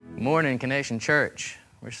Morning, Connection Church.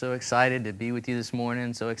 We're so excited to be with you this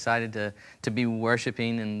morning, so excited to be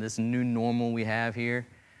worshiping in this new normal we have here.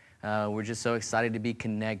 We're just so excited to be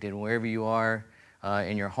connected wherever you are,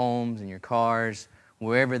 in your homes, in your cars,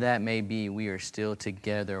 wherever that may be. We are still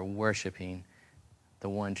together worshiping the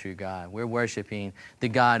one true God. We're worshiping the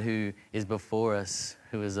God who is before us,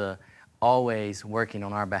 who is always working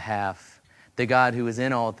on our behalf, the God who is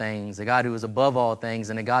in all things, the God who is above all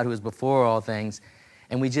things, and the God who is before all things.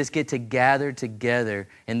 And we just get to gather together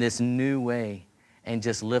in this new way and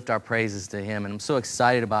just lift our praises to Him. And I'm so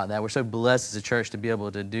excited about that. We're so blessed as a church to be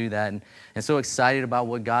able to do that, and so excited about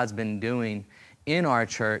what God's been doing in our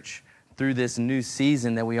church through this new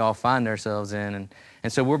season that we all find ourselves in.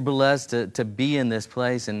 And so we're blessed to be in this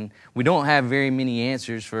place. And we don't have very many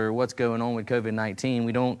answers for what's going on with COVID-19.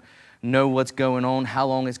 We don't know what's going on, how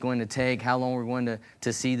long it's going to take, how long we're going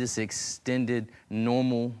to see this extended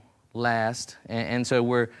normal last. And so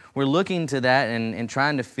we're looking to that and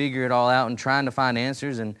trying to figure it all out and trying to find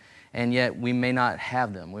answers, and yet we may not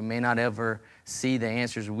have them. We may not ever see the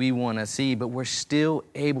answers we want to see, but we're still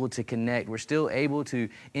able to connect. We're still able to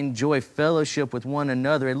enjoy fellowship with one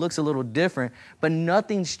another. It looks a little different, but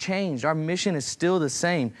nothing's changed. Our mission is still the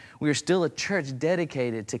same. We are still a church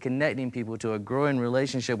dedicated to connecting people to a growing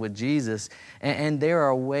relationship with Jesus, and there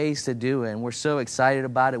are ways to do it, and we're so excited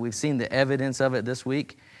about it. We've seen the evidence of it this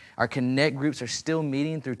week. Our Connect groups are still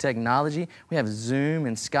meeting through technology. We have Zoom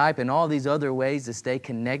and Skype and all these other ways to stay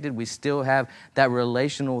connected. We still have that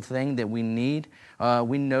relational thing that we need.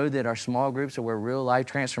 We know that our small groups are where real life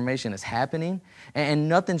transformation is happening. And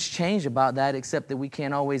nothing's changed about that except that we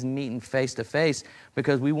can't always meet in face to face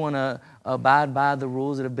because we want to abide by the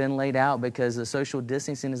rules that have been laid out because the social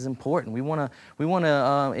distancing is important. We want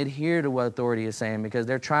to adhere to what authority is saying because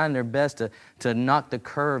they're trying their best to knock the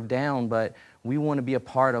curve down, but we want to be a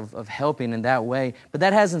part of helping in that way. But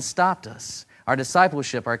that hasn't stopped us. Our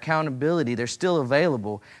discipleship, our accountability, they're still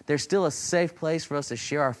available. There's still a safe place for us to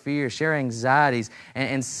share our fears, share our anxieties,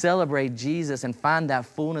 and celebrate Jesus and find that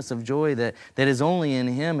fullness of joy that is only in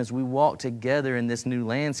Him as we walk together in this new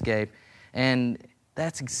landscape. And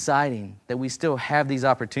that's exciting that we still have these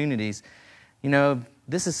opportunities. You know,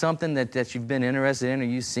 this is something that you've been interested in or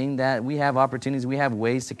you've seen that. We have opportunities. We have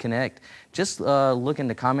ways to connect. Just look in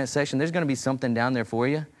the comment section. There's going to be something down there for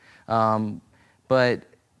you. But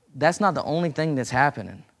that's not the only thing that's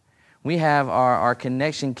happening. We have our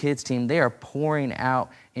Connection Kids team. They are pouring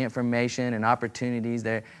out information and opportunities.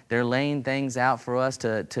 They're laying things out for us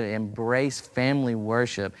to embrace family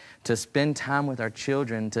worship, to spend time with our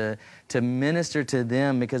children, to minister to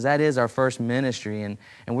them, because that is our first ministry, and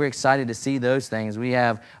we're excited to see those things. We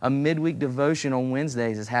have a midweek devotion on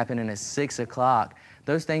Wednesdays that's happening at 6 o'clock.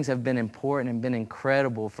 Those things have been important and been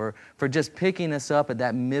incredible for just picking us up at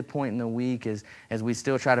that midpoint in the week as we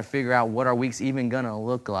still try to figure out what our week's even going to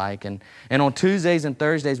look like. And on Tuesdays and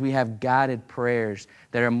Thursdays, we have guided prayers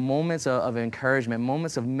that are moments of encouragement,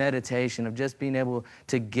 moments of meditation, of just being able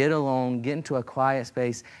to get alone, get into a quiet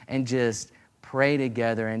space, and just pray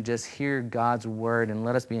together and just hear God's word and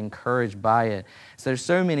let us be encouraged by it. So there's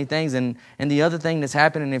so many things. And the other thing that's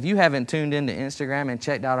happening, if you haven't tuned into Instagram and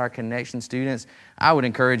checked out our Connection students, I would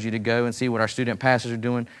encourage you to go and see what our student pastors are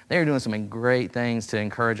doing. They're doing some great things to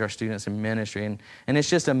encourage our students in ministry. And it's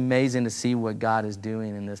just amazing to see what God is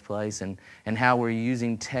doing in this place and how we're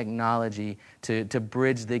using technology to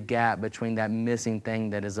bridge the gap between that missing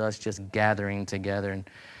thing that is us just gathering together.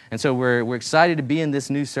 And so we're excited to be in this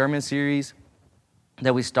new sermon series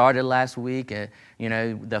that we started last week,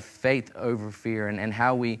 the faith over fear and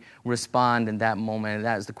how we respond in that moment. And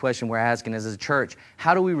that's the question we're asking as a church.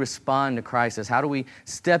 How do we respond to crisis? How do we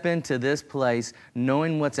step into this place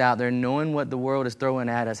knowing what's out there, knowing what the world is throwing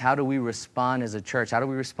at us? How do we respond as a church? How do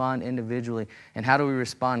we respond individually? And how do we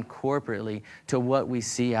respond corporately to what we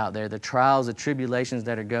see out there, the trials, the tribulations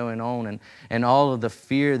that are going on, and all of the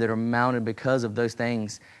fear that are mounted because of those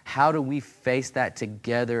things? How do we face that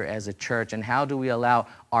together as a church? And how do we allow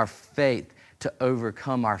our faith to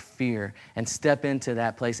overcome our fear and step into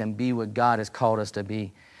that place and be what God has called us to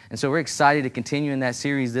be? And so we're excited to continue in that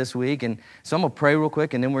series this week. And so I'm going to pray real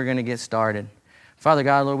quick, and then we're going to get started. Father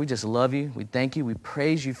God, Lord, we just love you. We thank you. We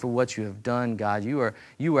praise you for what you have done, God. You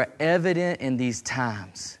are evident in these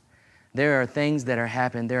times. There are things that are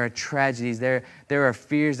happening. There are tragedies. There are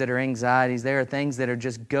fears. There are anxieties. There are things that are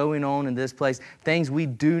just going on in this place, things we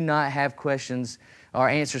do not have questions or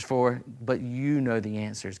answers for, but you know the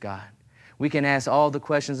answers, God. We can ask all the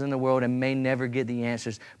questions in the world and may never get the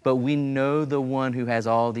answers, but we know the one who has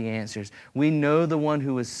all the answers. We know the one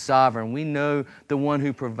who is sovereign. We know the one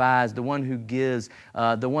who provides, the one who gives,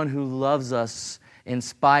 the one who loves us in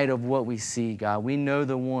spite of what we see, God. We know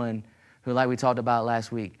the one who, like we talked about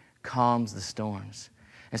last week, calms the storms.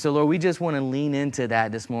 And so, Lord, we just want to lean into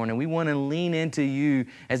that this morning. We want to lean into you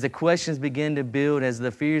as the questions begin to build, as the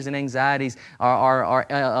fears and anxieties are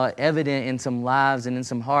evident in some lives and in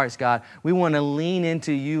some hearts, God. We want to lean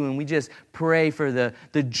into you, and we just pray for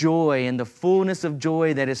the joy and the fullness of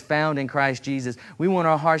joy that is found in Christ Jesus. We want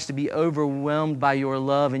our hearts to be overwhelmed by your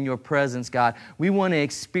love and your presence, God. We want to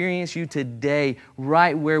experience you today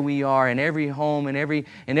right where we are, in every home and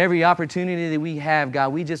every opportunity that we have,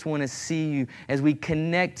 God. We just want to see you as we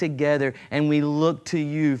connect together and we look to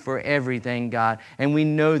you for everything, God. And we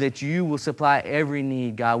know that you will supply every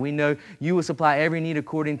need, God. We know you will supply every need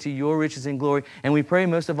according to your riches and glory. And we pray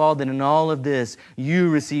most of all that in all of this,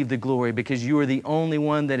 you receive the glory, because you are the only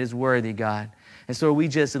one that is worthy, God. And so we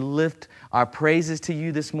just lift our praises to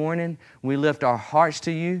you this morning. We lift our hearts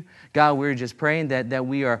to you. God, we're just praying that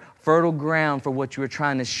we are fertile ground for what you are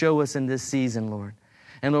trying to show us in this season, Lord.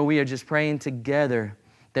 And Lord, we are just praying together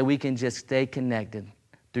that we can just stay connected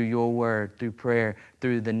through your word, through prayer,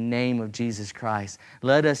 through the name of Jesus Christ.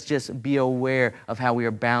 Let us just be aware of how we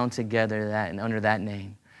are bound together that and under that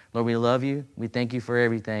name. Lord, we love you. We thank you for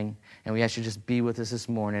everything. And we ask you to just be with us this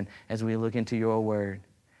morning as we look into your word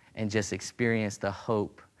and just experience the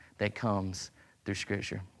hope that comes through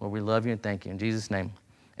Scripture. Lord, we love you and thank you. In Jesus' name,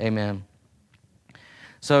 amen.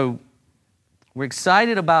 So we're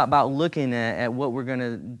excited about looking at what we're going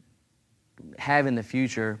to have in the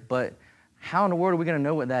future, but how in the world are we going to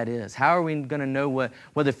know what that is? How are we going to know what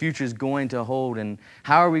the future is going to hold? And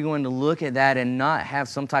how are we going to look at that and not have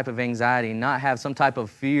some type of anxiety, not have some type of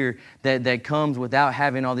fear that comes without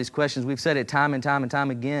having all these questions? We've said it time and time and time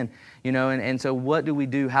again, and so what do we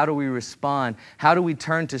do? How do we respond? How do we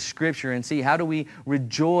turn to Scripture and see? How do we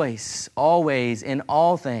rejoice always in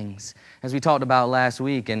all things, as we talked about last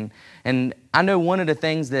week? And I know one of the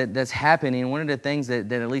things that's happening, one of the things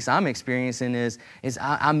that at least I'm experiencing is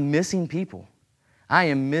I'm missing people. I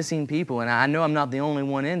am missing people, and I know I'm not the only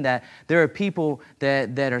one in that. There are people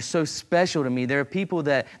that are so special to me. There are people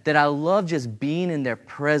that I love just being in their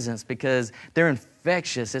presence because they're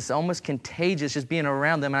infectious. It's almost contagious just being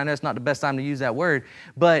around them. And I know it's not the best time to use that word,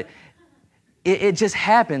 but it just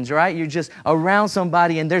happens, right? You're just around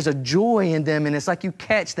somebody and there's a joy in them, and it's like you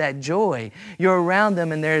catch that joy. You're around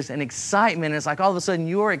them and there's an excitement. It's like all of a sudden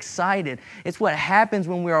you're excited. It's what happens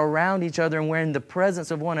when we're around each other and we're in the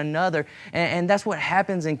presence of one another, and that's what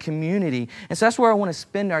happens in community. And so that's where I want to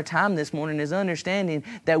spend our time this morning, is understanding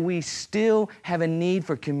that we still have a need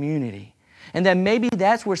for community. And that maybe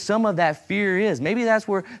that's where some of that fear is. Maybe that's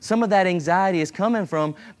where some of that anxiety is coming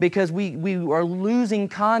from, because we are losing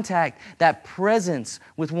contact, that presence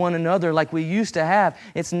with one another like we used to have.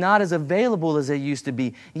 It's not as available as it used to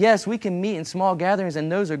be. Yes, we can meet in small gatherings,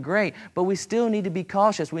 and those are great, but we still need to be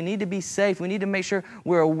cautious. We need to be safe. We need to make sure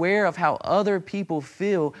we're aware of how other people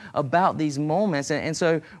feel about these moments. And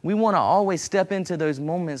so we want to always step into those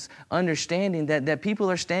moments understanding that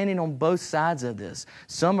people are standing on both sides of this.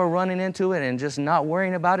 Some are running into it and just not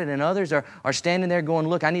worrying about it, and others are standing there going,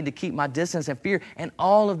 look, I need to keep my distance and fear. And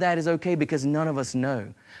all of that is okay, because none of us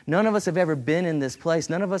know. None of us have ever been in this place.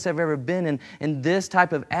 None of us have ever been in this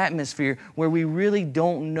type of atmosphere where we really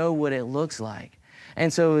don't know what it looks like.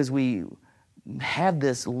 And so as we have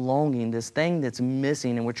this longing, this thing that's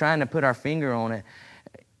missing, and we're trying to put our finger on it,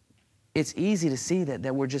 it's easy to see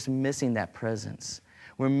that we're just missing that presence.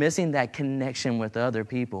 We're missing that connection with other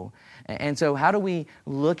people. And so how do we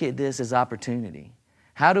look at this as opportunity?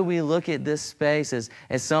 How do we look at this space as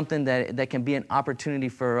something that can be an opportunity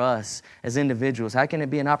for us as individuals? How can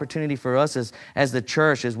it be an opportunity for us as the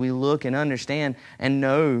church, as we look and understand and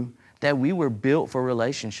know that we were built for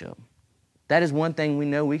relationship? That is one thing we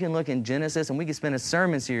know. We can look in Genesis, and we can spend a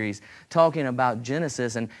sermon series talking about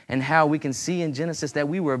Genesis and how we can see in Genesis that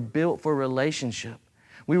we were built for relationship.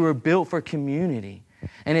 We were built for community.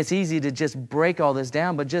 And it's easy to just break all this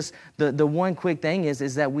down, but just the one quick thing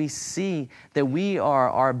is that we see that we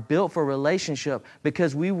are built for relationship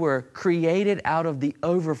because we were created out of the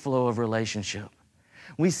overflow of relationship.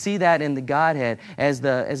 We see that in the Godhead, as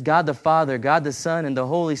God the Father, God the Son, and the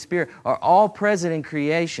Holy Spirit are all present in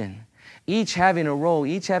creation, each having a role,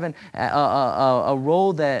 each having a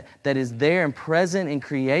role that is there and present in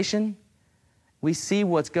creation. We see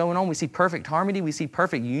what's going on. We see perfect harmony. We see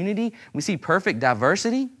perfect unity. We see perfect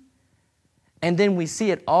diversity. And then we see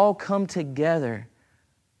it all come together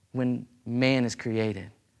when man is created.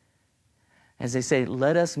 As they say,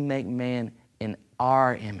 let us make man in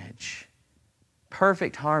our image.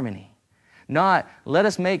 Perfect harmony. Not let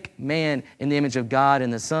us make man in the image of God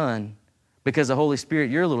and the Son, because the Holy Spirit,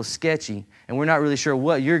 you're a little sketchy and we're not really sure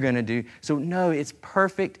what you're going to do. So no, it's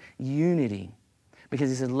perfect unity, because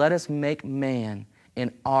he said, let us make man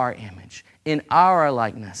in our image, in our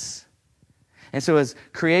likeness. And so as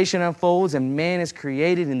creation unfolds and man is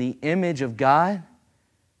created in the image of God,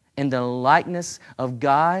 in the likeness of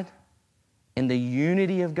God, in the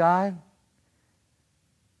unity of God,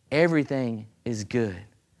 everything is good.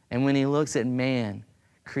 And when he looks at man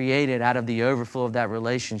created out of the overflow of that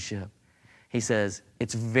relationship, he says,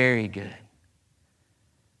 it's very good.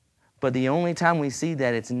 But the only time we see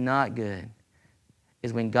that it's not good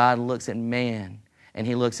is when God looks at man and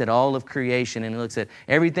he looks at all of creation and he looks at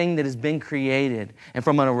everything that has been created. And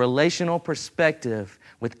from a relational perspective,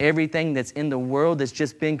 with everything that's in the world that's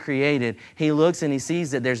just been created, he looks and he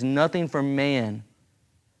sees that there's nothing for man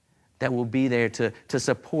that will be there to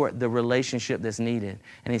support the relationship that's needed.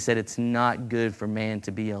 And he said it's not good for man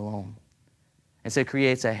to be alone. And so it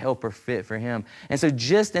creates a helper fit for him. And so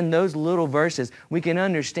just in those little verses, we can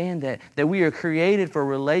understand that we are created for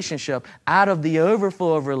relationship out of the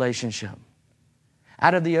overflow of relationship.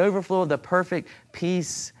 Out of the overflow of the perfect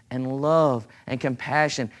peace and love and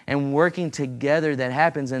compassion and working together that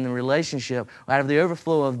happens in the relationship, out of the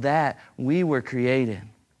overflow of that, we were created.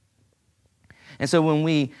 And so when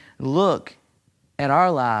we look at our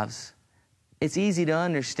lives, it's easy to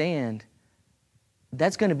understand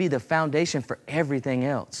that's going to be the foundation for everything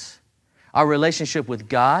else. Our relationship with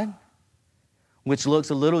God, which looks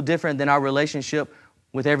a little different than our relationship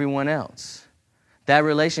with everyone else. That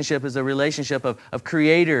relationship is a relationship of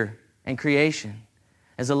creator and creation.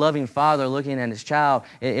 As a loving father looking at his child,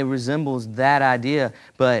 it resembles that idea,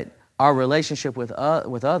 but our relationship with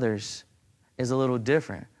others is a little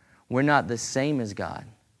different. We're not the same as God,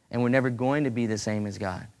 and we're never going to be the same as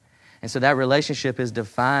God. And so that relationship is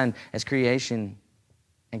defined as creation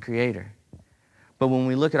and creator. But when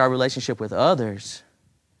we look at our relationship with others,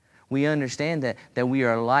 we understand that we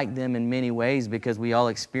are like them in many ways because we all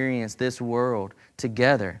experience this world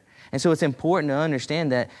together. And so it's important to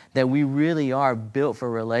understand that we really are built for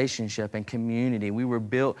relationship and community. We were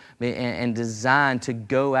built and designed to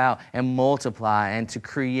go out and multiply and to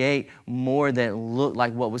create more that looked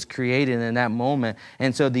like what was created in that moment.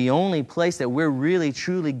 And so the only place that we're really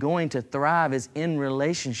truly going to thrive is in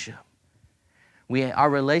relationship. Our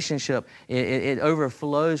relationship, it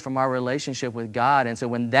overflows from our relationship with God. And so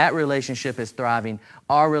when that relationship is thriving,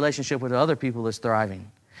 our relationship with other people is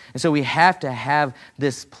thriving. And so we have to have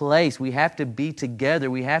this place. We have to be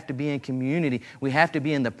together. We have to be in community. We have to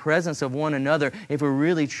be in the presence of one another if we're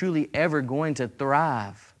really, truly ever going to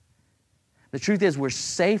thrive. The truth is we're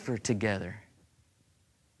safer together.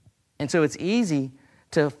 And so it's easy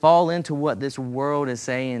to fall into what this world is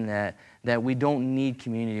saying, that we don't need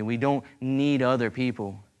community, we don't need other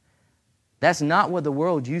people. That's not what the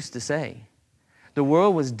world used to say. The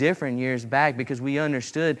world was different years back because we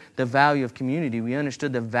understood the value of community. We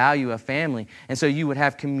understood the value of family. And so you would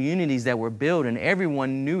have communities that were built and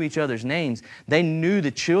everyone knew each other's names. They knew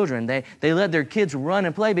the children. They let their kids run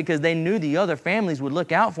and play because they knew the other families would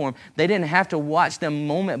look out for them. They didn't have to watch them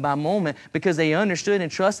moment by moment because they understood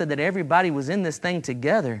and trusted that everybody was in this thing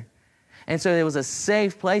together. And so it was a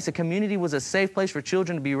safe place. A community was a safe place for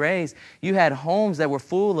children to be raised. You had homes that were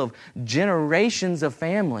full of generations of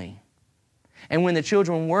family. And when the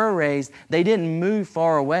children were raised, they didn't move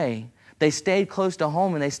far away. They stayed close to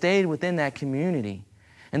home and they stayed within that community.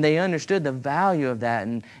 And they understood the value of that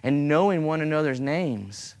and knowing one another's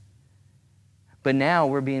names. But now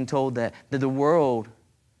we're being told that the world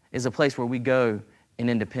is a place where we go in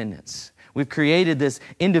independence. We've created this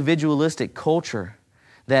individualistic culture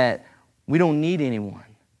that we don't need anyone.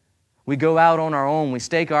 We go out on our own. We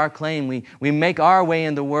stake our claim. We make our way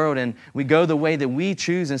in the world, and we go the way that we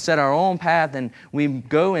choose and set our own path, and we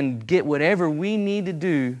go and get whatever we need to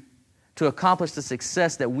do to accomplish the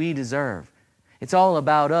success that we deserve. It's all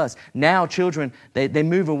about us. Now children, they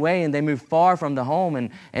move away and they move far from the home,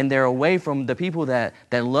 and they're away from the people that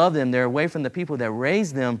love them. They're away from the people that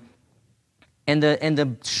raise them. And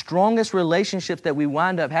the strongest relationships that we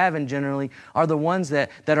wind up having generally are the ones that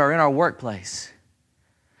are in our workplace.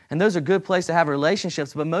 And those are good places to have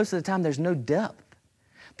relationships, but most of the time there's no depth.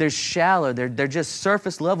 They're shallow. They're just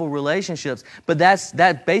surface level relationships. But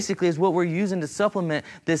that basically is what we're using to supplement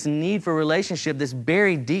this need for relationship that's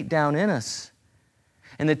buried deep down in us.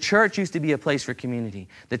 And the church used to be a place for community.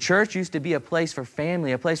 The church used to be a place for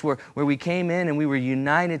family, a place where we came in and we were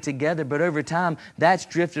united together. But over time, that's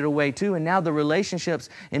drifted away too. And now the relationships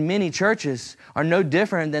in many churches are no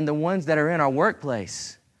different than the ones that are in our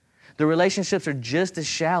workplace. The relationships are just as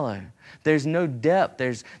shallow. There's no depth.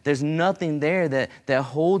 There's nothing there that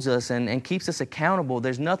holds us and keeps us accountable.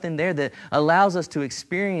 There's nothing there that allows us to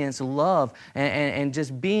experience love and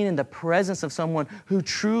just being in the presence of someone who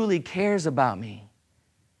truly cares about me.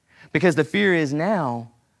 Because the fear is now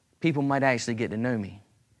people might actually get to know me.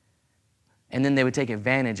 And then they would take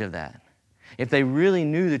advantage of that. If they really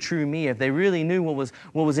knew the true me, if they really knew what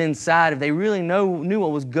was inside, if they really knew what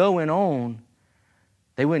was going on,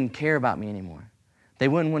 they wouldn't care about me anymore. They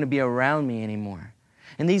wouldn't want to be around me anymore.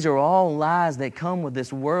 And these are all lies that come with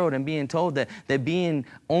this world and being told that being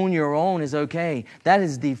on your own is okay. That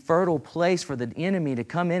is the fertile place for the enemy to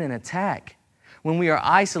come in and attack. When we are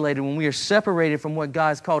isolated, when we are separated from what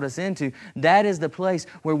God's called us into, that is the place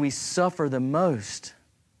where we suffer the most.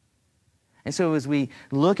 And so as we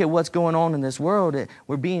look at what's going on in this world,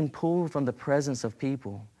 we're being pulled from the presence of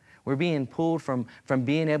people. We're being pulled from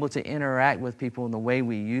being able to interact with people in the way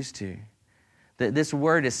we used to. This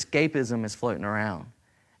word escapism is floating around.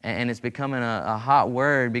 And it's becoming a hot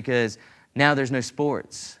word because now there's no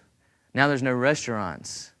sports. Now there's no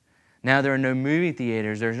restaurants. Now there are no movie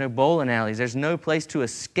theaters. There's no bowling alleys. There's no place to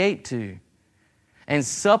escape to and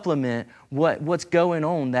supplement what's going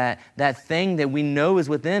on, that thing that we know is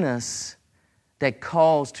within us that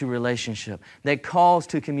calls to relationship, that calls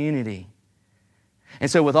to community. And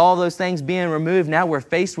so with all those things being removed, now we're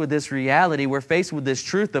faced with this reality. We're faced with this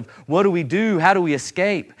truth of what do we do? How do we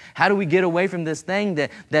escape? How do we get away from this thing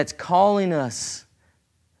that's calling us?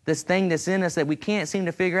 This thing that's in us that we can't seem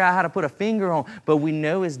to figure out how to put a finger on, but we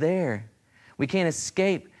know is there. We can't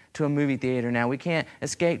escape to a movie theater now. We can't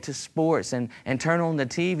escape to sports and turn on the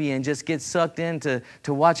TV and just get sucked into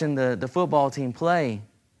watching the football team play.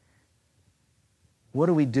 What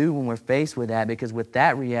do we do when we're faced with that? Because with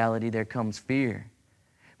that reality, there comes fear.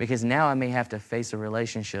 Because now I may have to face a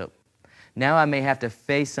relationship. Now I may have to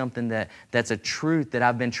face something that's a truth that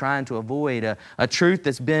I've been trying to avoid, a truth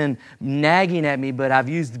that's been nagging at me, but I've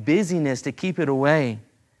used busyness to keep it away.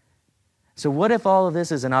 So what if all of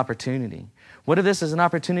this is an opportunity? What if this is an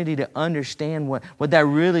opportunity to understand what that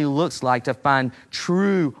really looks like, to find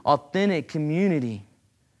true, authentic community,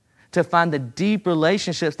 to find the deep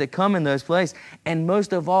relationships that come in those places? And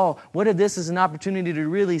most of all, what if this is an opportunity to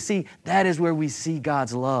really see that is where we see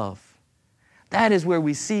God's love? That is where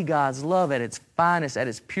we see God's love at its finest, at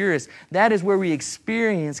its purest. That is where we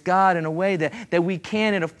experience God in a way that we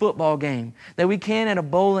can at a football game, that we can at a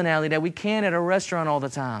bowling alley, that we can at a restaurant all the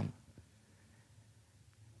time.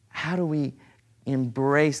 How do we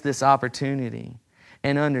embrace this opportunity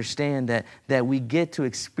and understand that we get to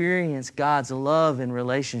experience God's love in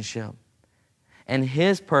relationship and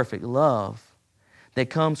His perfect love that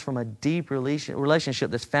comes from a deep relationship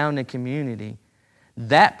that's found in community?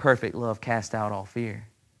 That perfect love casts out all fear.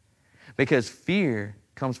 Because fear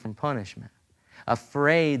comes from punishment.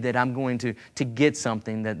 Afraid that I'm going to get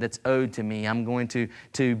something that's owed to me. I'm going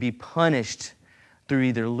to be punished through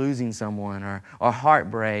either losing someone or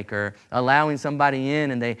heartbreak or allowing somebody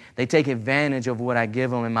in and they take advantage of what I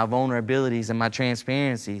give them and my vulnerabilities and my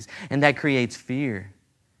transparencies. And that creates fear.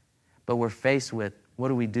 But we're faced with, what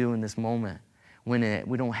do we do in this moment when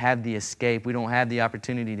we don't have the escape, we don't have the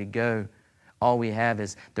opportunity to go? All we have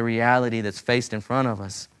is the reality that's faced in front of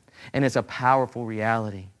us. And it's a powerful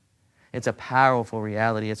reality. It's a powerful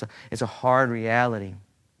reality. It's a hard reality.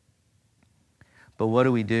 But what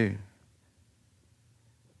do we do?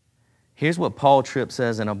 Here's what Paul Tripp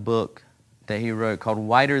says in a book that he wrote called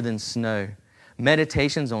Whiter Than Snow,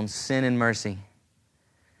 Meditations on Sin and Mercy. It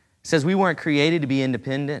says, we weren't created to be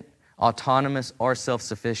independent, autonomous, or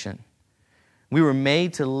self-sufficient. We were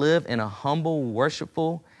made to live in a humble,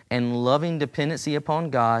 worshipful, and loving dependency upon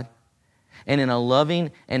God, and in a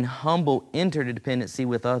loving and humble interdependency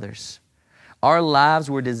with others. Our lives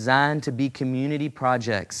were designed to be community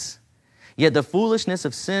projects. Yet the foolishness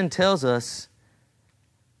of sin tells us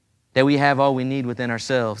that we have all we need within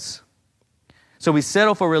ourselves. So we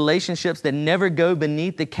settle for relationships that never go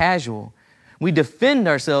beneath the casual. We defend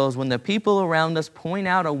ourselves when the people around us point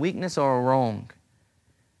out a weakness or a wrong.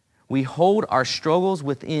 We hold our struggles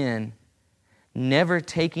within, never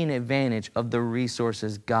taking advantage of the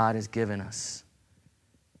resources God has given us.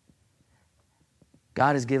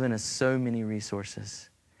 God has given us so many resources.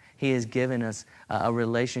 He has given us a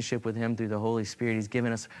relationship with Him through the Holy Spirit. He's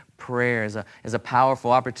given us prayer as a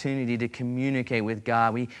powerful opportunity to communicate with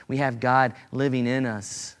God. We have God living in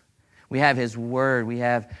us. We have His Word. We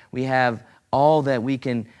have all that we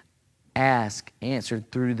can ask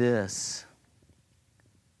answered through this.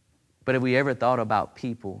 But have we ever thought about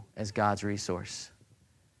people as God's resource?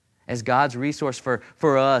 as God's resource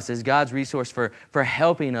for us, as God's resource for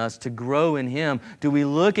helping us to grow in Him? Do we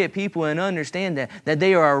look at people and understand that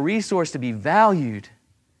they are a resource to be valued?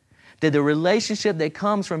 That the relationship that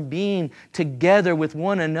comes from being together with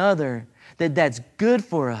one another, that's good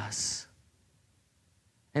for us?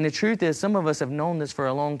 And the truth is, some of us have known this for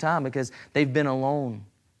a long time because they've been alone.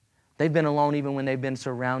 They've been alone even when they've been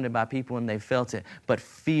surrounded by people and they've felt it. But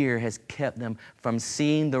fear has kept them from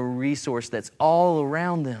seeing the resource that's all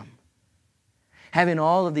around them. Having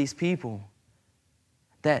all of these people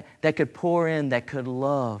that could pour in, that could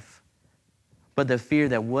love. But the fear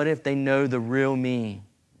that what if they know the real me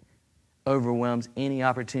overwhelms any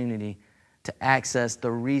opportunity to access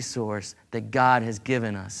the resource that God has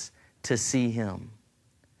given us to see Him.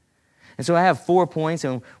 And so I have 4 points,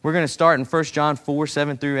 and we're going to start in 1 John 4,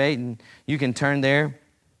 7 through 8, and you can turn there,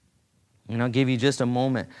 and I'll give you just a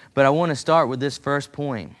moment. But I want to start with this first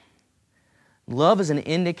point. Love is an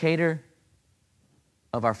indicator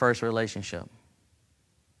of our first relationship,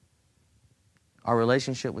 our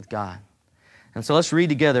relationship with God. And so let's read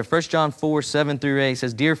together. 1 John 4, 7 through 8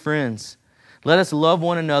 says, "Dear friends, let us love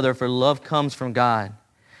one another, for love comes from God.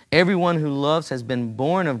 Everyone who loves has been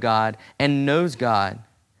born of God and knows God.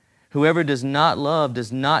 Whoever does not love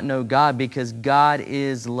does not know God, because God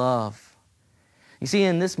is love." You see,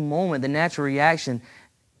 in this moment, the natural reaction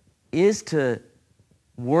is to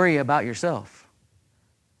worry about yourself.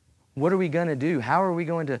 What are we going to do? How are we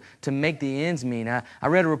going to make the ends meet? I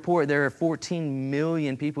read a report there are 14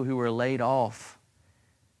 million people who were laid off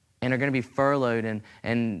and are going to be furloughed,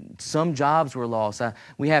 and some jobs were lost.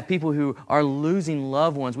 We have people who are losing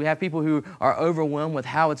loved ones. We have people who are overwhelmed with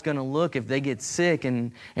how it's going to look if they get sick,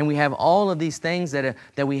 and we have all of these things that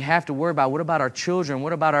we have to worry about. What about our children?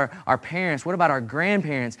 What about our parents? What about our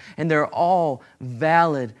grandparents? And they're all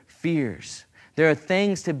valid fears. There are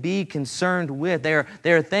things to be concerned with. There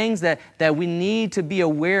are things that we need to be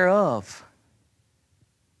aware of.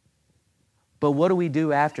 But what do we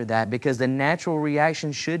do after that? Because the natural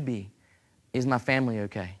reaction should be, is my family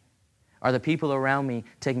okay? Are the people around me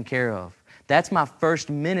taken care of? That's my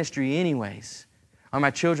first ministry anyways. Are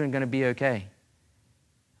my children going to be okay?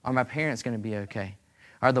 Are my parents going to be okay?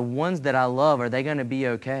 Are the ones that I love, are they going to be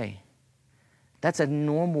okay? That's a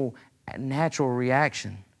normal, natural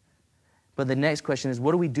reaction. But the next question is,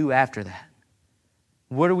 what do we do after that?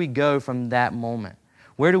 Where do we go from that moment?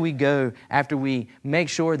 Where do we go after we make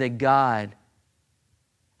sure that God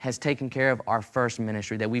has taken care of our first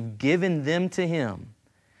ministry, that we've given them to Him,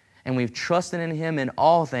 and we've trusted in Him in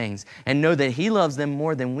all things, and know that He loves them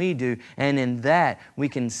more than we do, and in that we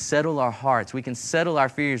can settle our hearts, we can settle our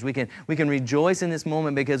fears, we can rejoice in this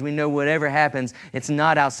moment because we know whatever happens, it's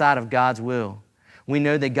not outside of God's will. We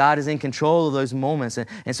know that God is in control of those moments,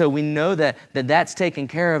 and so we know that that's taken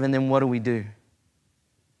care of, and then what do we do?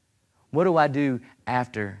 What do I do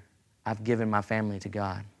after I've given my family to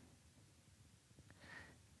God?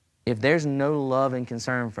 If there's no love and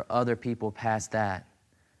concern for other people past that,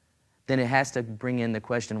 then it has to bring in the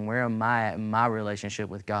question, where am I at in my relationship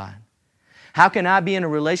with God? How can I be in a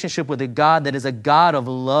relationship with a God that is a God of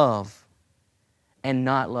love and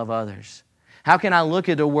not love others? How can I look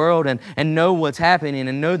at the world and know what's happening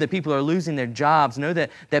and know that people are losing their jobs, know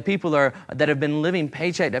that people that have been living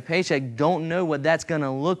paycheck to paycheck don't know what that's going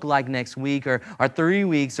to look like next week or 3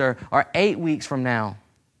 weeks or 8 weeks from now?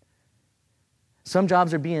 Some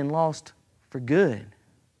jobs are being lost for good.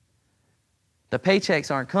 The paychecks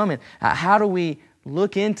aren't coming. How do we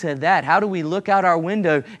look into that? How do we look out our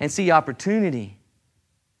window and see opportunity?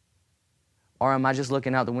 Or am I just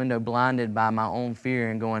looking out the window blinded by my own fear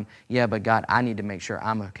and going, yeah, but God, I need to make sure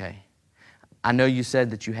I'm okay. I know you said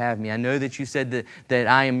that you have me. I know that you said that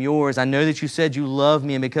I am yours. I know that you said you love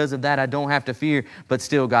me, and because of that, I don't have to fear. But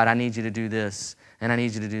still, God, I need you to do this, and I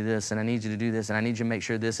need you to do this, and I need you to do this, and I need you to make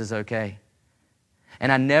sure this is okay.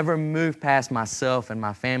 And I never move past myself and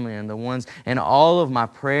my family and the ones and all of my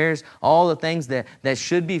prayers, all the things that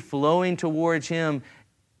should be flowing towards Him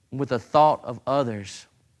with a thought of others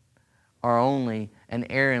are only an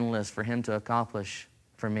errand list for Him to accomplish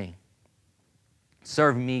for me.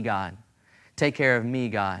 Serve me, God. Take care of me,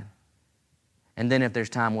 God. And then if there's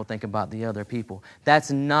time, we'll think about the other people. That's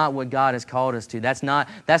not what God has called us to. That's not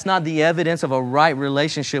the evidence of a right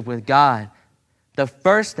relationship with God. The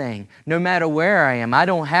first thing, no matter where I am, I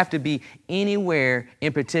don't have to be anywhere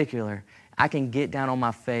in particular. I can get down on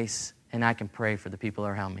my face and I can pray for the people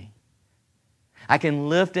around me. I can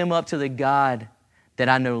lift them up to the God that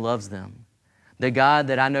I know loves them. The God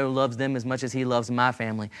that I know loves them as much as He loves my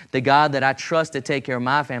family. The God that I trust to take care of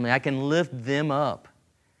my family. I can lift them up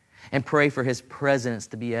and pray for His presence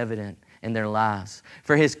to be evident in their lives,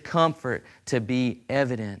 for His comfort to be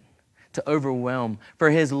evident. to overwhelm, for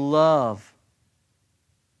His love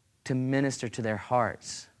to minister to their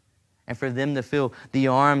hearts, and for them to feel the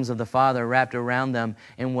arms of the Father wrapped around them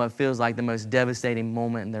in what feels like the most devastating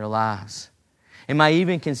moment in their lives. Am I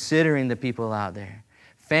even considering the people out there?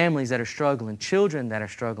 Families that are struggling, children that are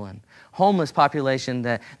struggling, homeless population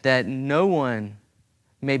that no one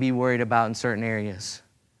may be worried about in certain areas.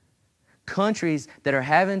 Countries that are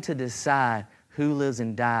having to decide who lives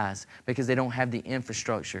and dies because they don't have the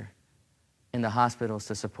infrastructure in the hospitals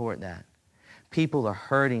to support that. People are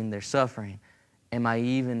hurting, they're suffering. Am I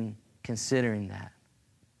even considering that?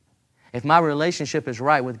 If my relationship is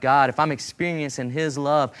right with God, if I'm experiencing His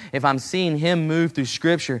love, if I'm seeing Him move through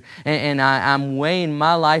Scripture, and I'm weighing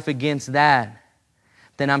my life against that,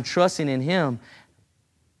 then I'm trusting in Him.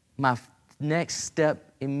 My next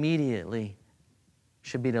step immediately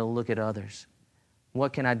should be to look at others.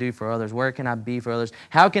 What can I do for others? Where can I be for others?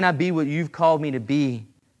 How can I be what You've called me to be,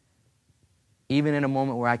 even in a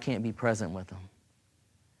moment where I can't be present with them?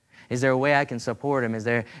 Is there a way I can support them? Is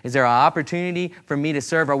there an opportunity for me to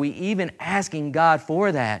serve? Are we even asking God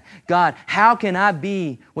for that? God, how can I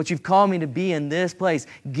be what You've called me to be in this place?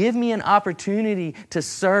 Give me an opportunity to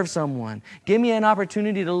serve someone. Give me an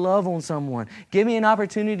opportunity to love on someone. Give me an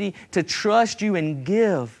opportunity to trust You and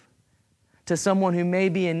give to someone who may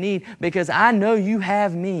be in need, because I know You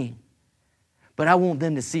have me, but I want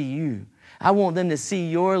them to see You. I want them to see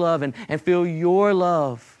Your love and feel Your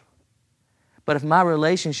love. But if my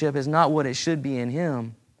relationship is not what it should be in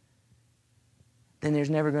Him, then there's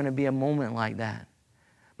never going to be a moment like that,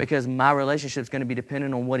 because my relationship is going to be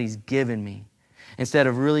dependent on what He's given me instead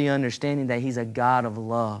of really understanding that He's a God of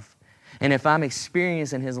love. And if I'm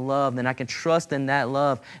experiencing His love, then I can trust in that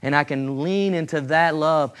love, and I can lean into that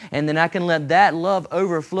love, and then I can let that love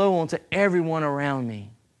overflow onto everyone around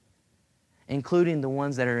me, including the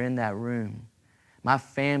ones that are in that room. My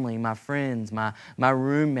family, my friends, my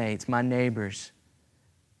roommates, my neighbors.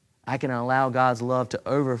 I can allow God's love to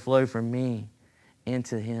overflow from me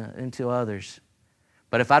into others.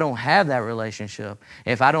 But if I don't have that relationship,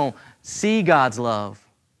 if I don't see God's love,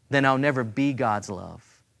 then I'll never be God's love.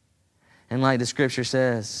 And like the Scripture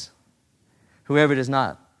says, whoever does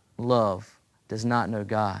not love does not know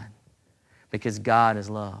God, because God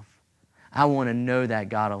is love. I want to know that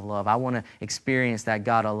God of love. I want to experience that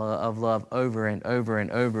God of love over and over and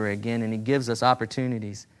over again, and He gives us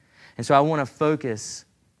opportunities. And so I want to focus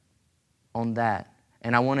on that,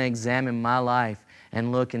 and I want to examine my life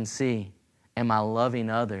and look and see, am I loving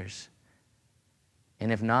others? And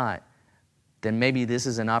if not, then maybe this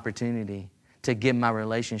is an opportunity to get my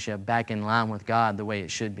relationship back in line with God the way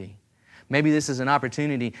it should be. Maybe this is an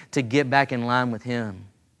opportunity to get back in line with Him,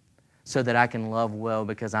 so that I can love well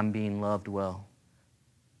because I'm being loved well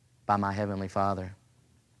by my Heavenly Father.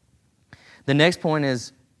 The next point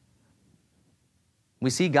is we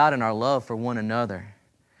see God in our love for one another.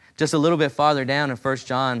 Just a little bit farther down in 1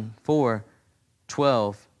 John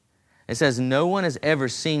 4:12, it says, "No one has ever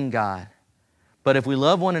seen God, but if we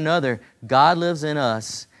love one another, God lives in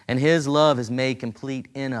us, and His love is made complete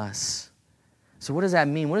in us." So what does that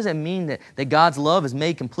mean? What does that mean that God's love is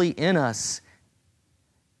made complete in us,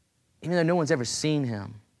 even though no one's ever seen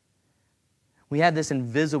Him? We have this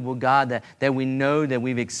invisible God that we know, that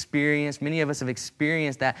we've experienced. Many of us have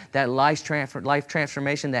experienced that life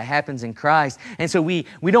transformation that happens in Christ. And so we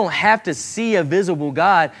don't have to see a visible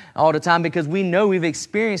God all the time, because we know we've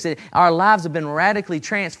experienced it. Our lives have been radically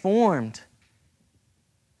transformed.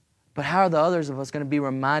 But how are the others of us going to be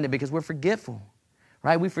reminded? Because we're forgetful,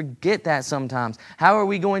 right? We forget that sometimes. How are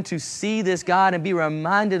we going to see this God and be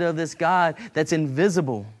reminded of this God that's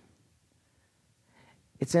invisible?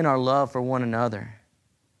 It's in our love for one another.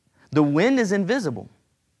 The wind is invisible,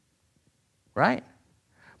 right?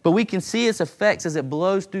 But we can see its effects as it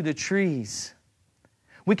blows through the trees.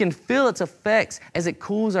 We can feel its effects as it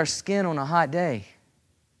cools our skin on a hot day.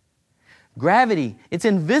 Gravity, it's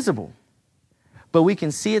invisible, but we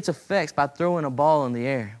can see its effects by throwing a ball in the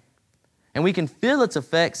air. And we can feel its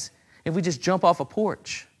effects if we just jump off a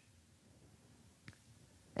porch.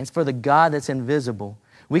 And for the God that's invisible,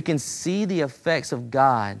 we can see the effects of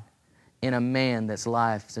God in a man that's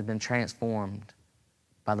life has been transformed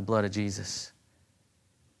by the blood of Jesus.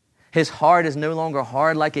 His heart is no longer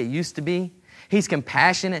hard like it used to be. He's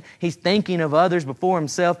compassionate. He's thinking of others before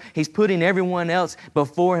himself. He's putting everyone else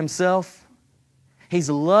before himself. He's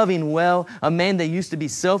loving well. A man that used to be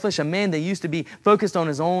selfish, a man that used to be focused on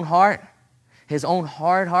his own heart, his own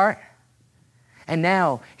hard heart. And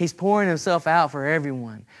now he's pouring himself out for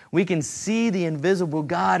everyone. We can see the invisible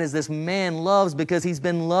God as this man loves because he's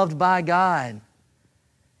been loved by God.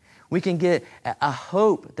 We can get a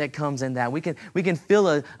hope that comes in that. We can feel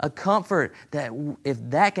a comfort that if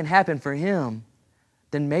that can happen for him,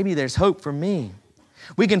 then maybe there's hope for me.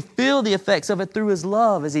 We can feel the effects of it through his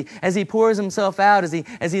love as he pours himself out, as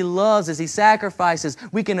he loves, as he sacrifices.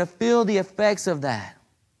 We can feel the effects of that.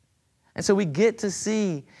 And so we get to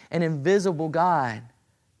see an invisible God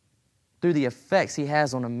through the effects he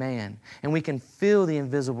has on a man. And we can feel the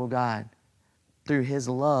invisible God through his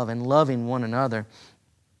love and loving one another.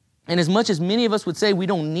 And as much as many of us would say we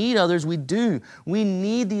don't need others, we do. We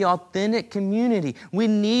need the authentic community. We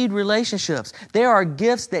need relationships. There are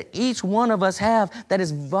gifts that each one of us have that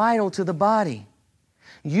is vital to the body.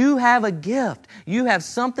 You have a gift. You have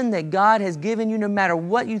something that God has given you no matter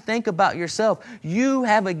what you think about yourself. You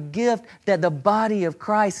have a gift that the body of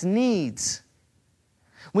Christ needs.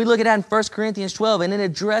 We look at that in 1 Corinthians 12, and it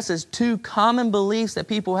addresses two common beliefs that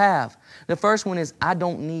people have. The first one is, I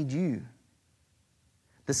don't need you.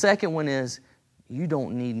 The second one is, you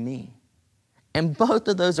don't need me. And both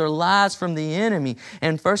of those are lies from the enemy.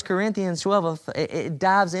 And 1 Corinthians 12, it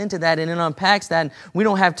dives into that and it unpacks that. And we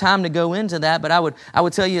don't have time to go into that, but I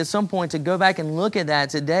would tell you at some point to go back and look at that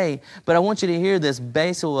today. But I want you to hear this.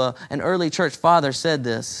 Basil, an early church father, said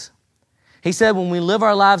this. He said, when we live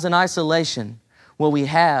our lives in isolation, what we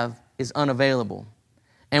have is unavailable.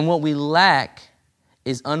 And what we lack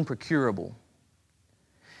is unprocurable.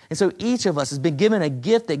 And so each of us has been given a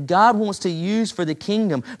gift that God wants to use for the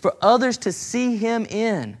kingdom, for others to see him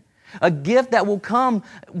in. A gift that will come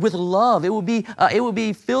with love. It will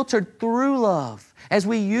be filtered through love. As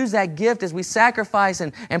we use that gift, as we sacrifice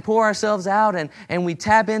and pour ourselves out and we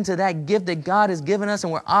tap into that gift that God has given us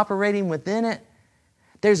and we're operating within it,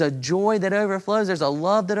 there's a joy that overflows. There's a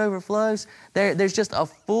love that overflows. There's just a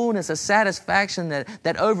fullness, a satisfaction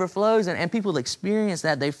that overflows. And people experience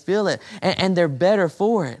that. They feel it. And they're better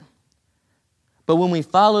for it. But when we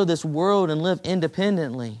follow this world and live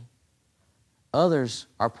independently, others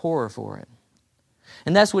are poorer for it.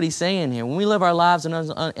 And that's what he's saying here. When we live our lives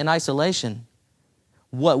in isolation,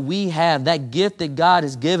 what we have, that gift that God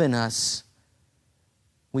has given us,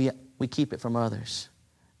 we keep it from others.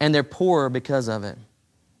 And they're poorer because of it.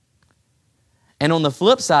 And on the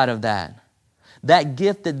flip side of that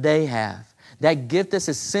gift that they have, that gift that's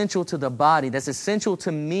essential to the body, that's essential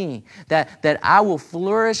to me, that I will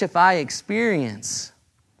flourish if I experience,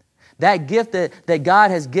 that gift that God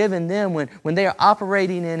has given them when they are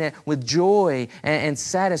operating in it with joy and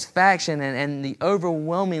satisfaction and the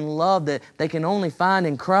overwhelming love that they can only find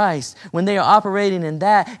in Christ, when they are operating in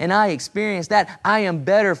that and I experience that, I am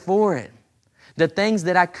better for it. The things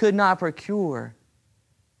that I could not procure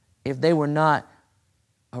if they were not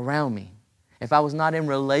around me, if I was not in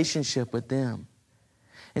relationship with them.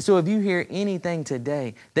 And so if you hear anything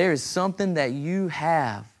today, there is something that you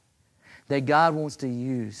have that God wants to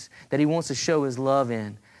use, that he wants to show his love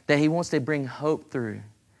in, that he wants to bring hope through,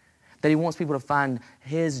 that he wants people to find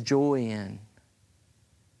his joy in.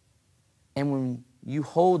 And when you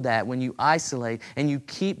hold that, when you isolate and you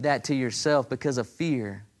keep that to yourself because of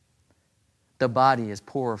fear, the body is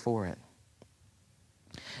poorer for it.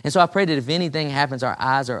 And so I pray that if anything happens, our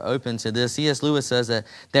eyes are open to this. C.S. Lewis says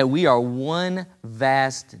that we are one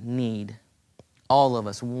vast need. All of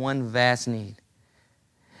us, one vast need.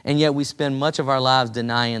 And yet we spend much of our lives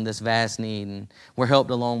denying this vast need. And we're helped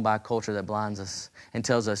along by a culture that blinds us and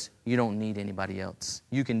tells us, you don't need anybody else.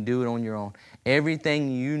 You can do it on your own.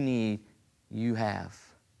 Everything you need, you have.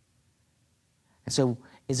 And so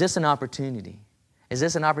is this an opportunity? Is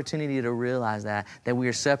this an opportunity to realize that we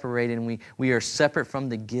are separated and we are separate from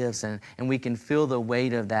the gifts and we can feel the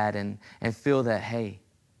weight of that and feel that, hey,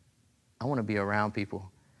 I want to be around people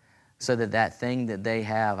so that thing that they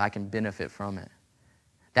have, I can benefit from it.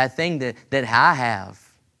 That thing that I have,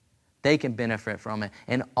 they can benefit from it.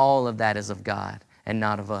 And all of that is of God and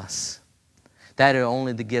not of us. That are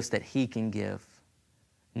only the gifts that he can give,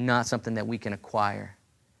 not something that we can acquire.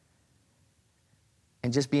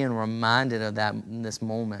 And just being reminded of that in this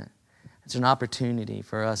moment, it's an opportunity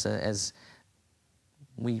for us as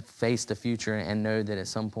we face the future and know that at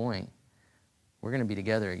some point we're going to be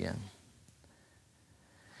together again.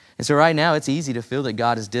 And so right now it's easy to feel that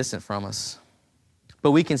God is distant from us.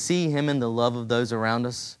 But we can see him in the love of those around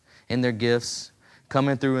us, in their gifts,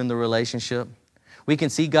 coming through in the relationship. We can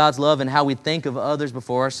see God's love in how we think of others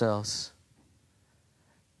before ourselves.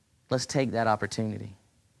 Let's take that opportunity.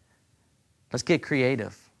 Let's get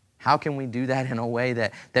creative. How can we do that in a way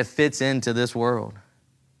that fits into this world?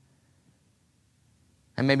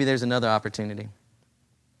 And maybe there's another opportunity.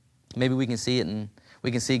 Maybe we can see it and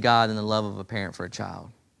we can see God in the love of a parent for a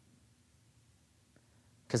child.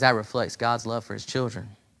 Because that reflects God's love for his children.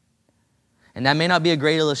 And that may not be a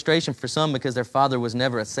great illustration for some because their father was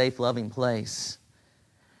never a safe, loving place.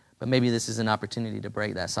 But maybe this is an opportunity to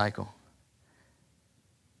break that cycle.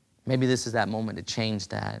 Maybe this is that moment to change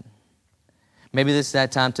that. Maybe this is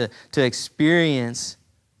that time to experience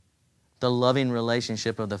the loving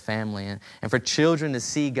relationship of the family, and for children to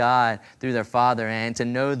see God through their father, and to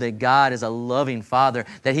know that God is a loving father,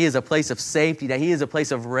 that He is a place of safety, that He is a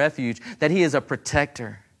place of refuge, that He is a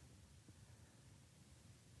protector.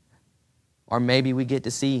 Or maybe we get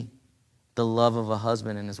to see the love of a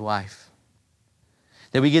husband and his wife.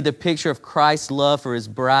 That we get the picture of Christ's love for His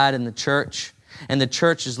bride in the church, and the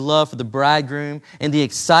church's love for the bridegroom, and the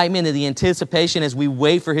excitement and the anticipation as we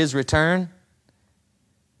wait for His return.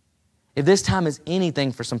 If this time is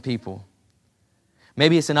anything for some people,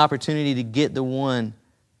 maybe it's an opportunity to get the one,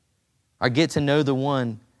 or get to know the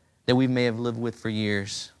one that we may have lived with for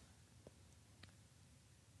years.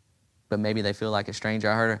 But maybe they feel like a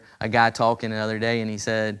stranger. I heard a guy talking the other day, and he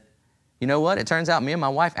said, you know what? It turns out me and my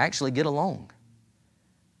wife actually get along.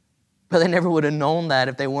 But they never would have known that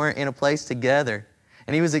if they weren't in a place together.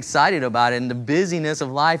 And he was excited about it, and the busyness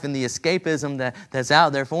of life and the escapism that's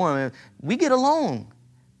out there for him. We get along.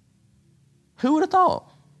 Who would have thought?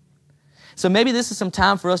 So maybe this is some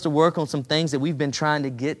time for us to work on some things that we've been trying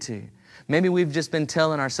to get to. Maybe we've just been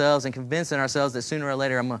telling ourselves and convincing ourselves that sooner or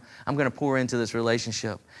later I'm going to pour into this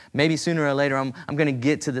relationship. Maybe sooner or later I'm going to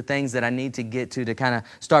get to the things that I need to get to kind of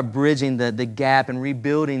start bridging the gap and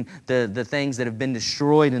rebuilding the things that have been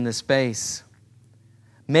destroyed in this space.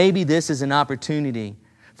 Maybe this is an opportunity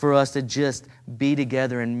for us to just be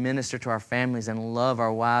together and minister to our families and love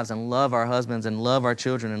our wives and love our husbands and love our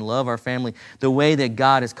children and love our family the way that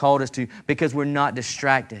God has called us to, because we're not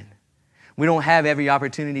distracted. We don't have every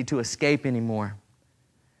opportunity to escape anymore.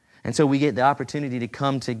 And so we get the opportunity to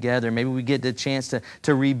come together. Maybe we get the chance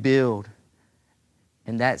to rebuild.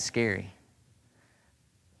 And that's scary.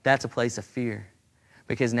 That's a place of fear,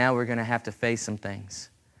 because now we're going to have to face some things.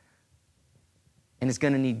 And it's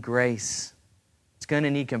going to need grace. It's going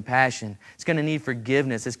to need compassion. It's going to need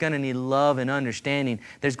forgiveness. It's going to need love and understanding.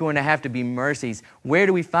 There's going to have to be mercies. Where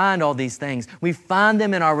do we find all these things? We find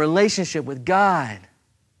them in our relationship with God.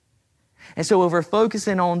 And so if we're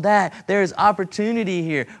focusing on that, there is opportunity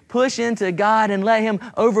here. Push into God and let Him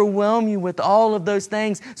overwhelm you with all of those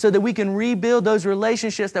things so that we can rebuild those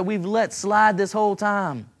relationships that we've let slide this whole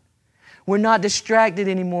time. We're not distracted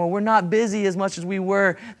anymore. We're not busy as much as we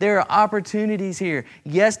were. There are opportunities here.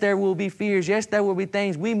 Yes, there will be fears. Yes, there will be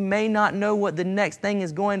things. We may not know what the next thing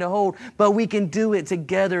is going to hold, but we can do it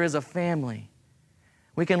together as a family.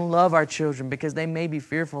 We can love our children because they may be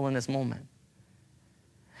fearful in this moment.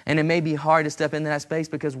 And it may be hard to step into that space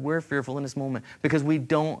because we're fearful in this moment, because we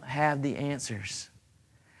don't have the answers.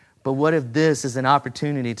 But what if this is an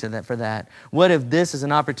opportunity for that? What if this is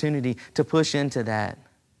an opportunity to push into that?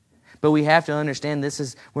 But we have to understand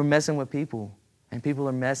we're messing with people, and people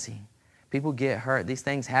are messy. People get hurt. These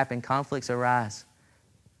things happen. Conflicts arise.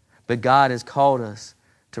 But God has called us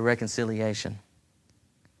to reconciliation.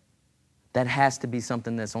 That has to be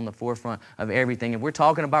something that's on the forefront of everything. If we're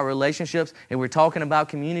talking about relationships, if we're talking about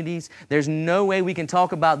communities, there's no way we can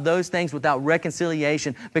talk about those things without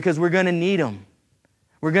reconciliation, because we're going to need them.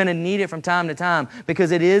 We're going to need it from time to time,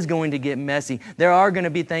 because it is going to get messy. There are going to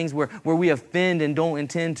be things where we offend and don't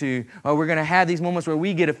intend to, or we're going to have these moments where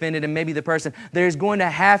we get offended and maybe the person. There's going to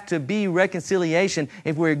have to be reconciliation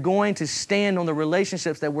if we're going to stand on the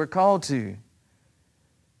relationships that we're called to.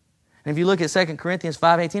 And if you look at 2 Corinthians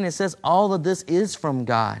 5:18, it says all of this is from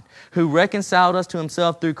God, who reconciled us to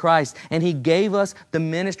Himself through Christ, and He gave us the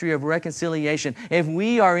ministry of reconciliation. If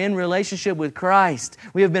we are in relationship with Christ,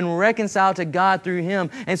 we have been reconciled to God through Him,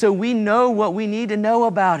 and so we know what we need to know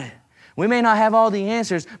about it. We may not have all the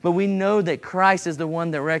answers, but we know that Christ is the one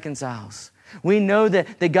that reconciles. We know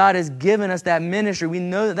that God has given us that ministry. We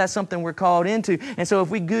know that that's something we're called into. And so if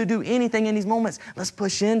we do anything in these moments, let's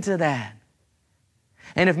push into that.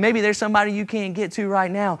 And if maybe there's somebody you can't get to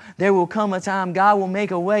right now, there will come a time God will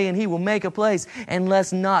make a way and He will make a place. And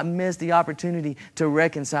let's not miss the opportunity to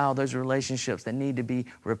reconcile those relationships that need to be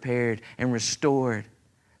repaired and restored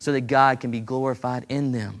so that God can be glorified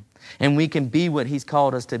in them. And we can be what He's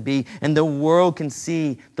called us to be. And the world can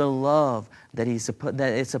see the love that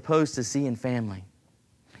it's supposed to see in family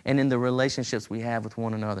and in the relationships we have with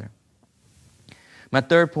one another. My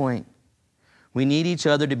third point, we need each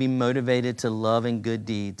other to be motivated to loving good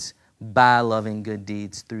deeds by loving good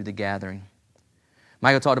deeds through the gathering.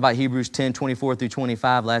 Michael talked about Hebrews 10:24 through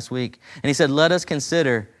 25 last week. And he said, let us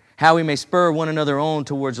consider how we may spur one another on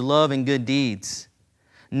towards love and good deeds,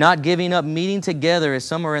 not giving up meeting together as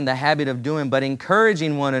some are in the habit of doing, but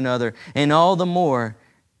encouraging one another, and all the more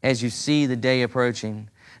as you see the day approaching.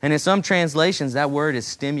 And in some translations, that word is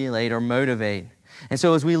stimulate or motivate. And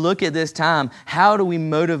so as we look at this time, how do we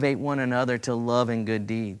motivate one another to love and good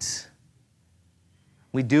deeds?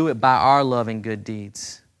 We do it by our love and good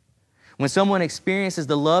deeds. When someone experiences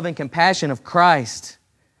the love and compassion of Christ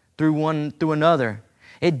through another,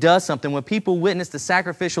 it does something. When people witness the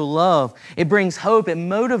sacrificial love, it brings hope, it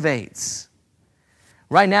motivates.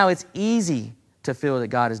 Right now, it's easy to feel that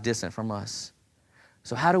God is distant from us.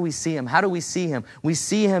 So how do we see Him? How do we see Him? We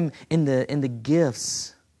see Him in the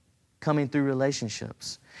gifts coming through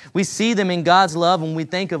relationships. We see them in God's love when we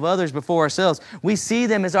think of others before ourselves. We see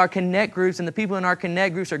them as our connect groups, and the people in our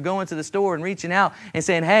connect groups are going to the store and reaching out and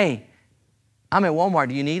saying, hey, I'm at Walmart.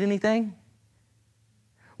 Do you need anything?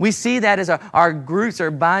 We see that as our groups are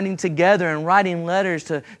binding together and writing letters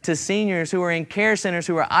to seniors who are in care centers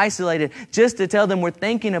who are isolated just to tell them we're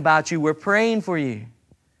thinking about you, we're praying for you.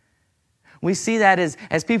 We see that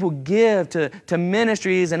as people give to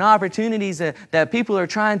ministries and opportunities that people are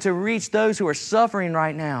trying to reach those who are suffering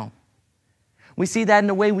right now. We see that in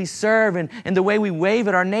the way we serve and the way we wave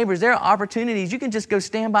at our neighbors. There are opportunities. You can just go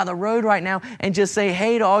stand by the road right now and just say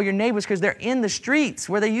hey to all your neighbors because they're in the streets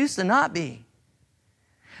where they used to not be.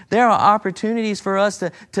 There are opportunities for us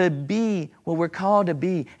to be what we're called to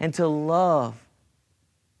be and to love.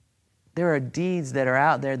 There are deeds that are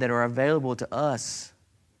out there that are available to us.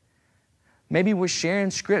 Maybe we're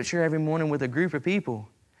sharing scripture every morning with a group of people.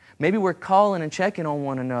 Maybe we're calling and checking on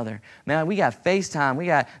one another. Man, we got FaceTime. We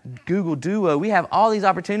got Google Duo. We have all these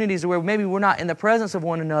opportunities where maybe we're not in the presence of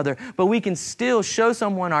one another, but we can still show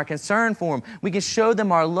someone our concern for them. We can show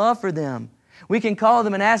them our love for them. We can call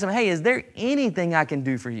them and ask them, hey, is there anything I can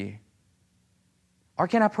do for you? Or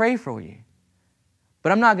can I pray for you?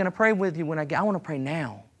 But I'm not going to pray with you I want to pray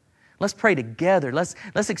now. Let's pray together.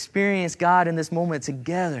 Let's experience God in this moment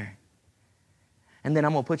together. And then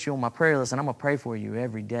I'm going to put you on my prayer list and I'm going to pray for you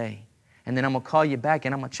every day. And then I'm going to call you back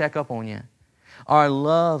and I'm going to check up on you. Our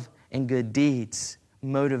love and good deeds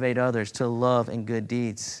motivate others to love and good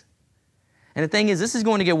deeds. And the thing is, this is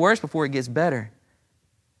going to get worse before it gets better.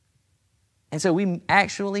 And so we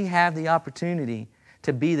actually have the opportunity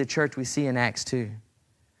to be the church we see in Acts 2.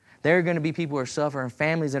 There are going to be people who are suffering,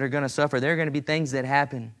 families that are going to suffer. There are going to be things that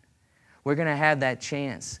happen. We're going to have that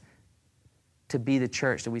chance to be the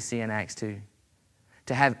church that we see in Acts 2.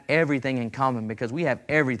 To have everything in common, because we have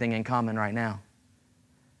everything in common right now.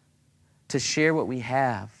 To share what we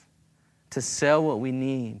have, to sell what we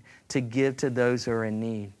need, to give to those who are in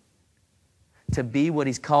need. To be what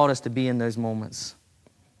He's called us to be in those moments.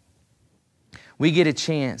 We get a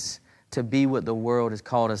chance to be what the world has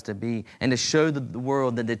called us to be and to show the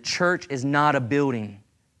world that the church is not a building.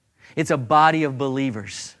 It's a body of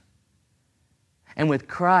believers. And with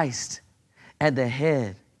Christ at the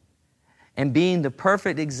head and being the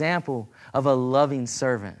perfect example of a loving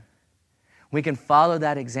servant, we can follow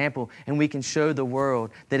that example and we can show the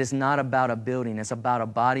world that it's not about a building. It's about a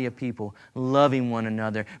body of people loving one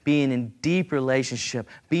another, being in deep relationship,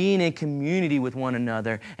 being in community with one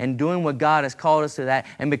another, and doing what God has called us to that.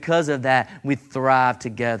 And because of that, we thrive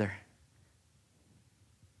together.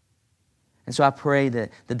 And so I pray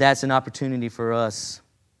that that's an opportunity for us.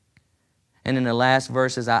 And in the last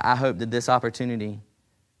verses, I hope that this opportunity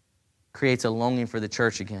creates a longing for the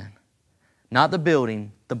church again. Not the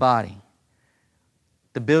building, the body.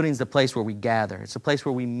 The building's the place where we gather. It's a place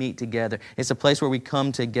where we meet together. It's a place where we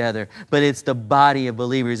come together. But it's the body of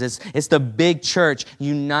believers. It's the big church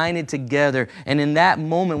united together. And in that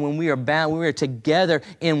moment when we are bound, we are together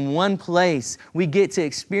in one place, we get to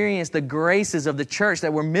experience the graces of the church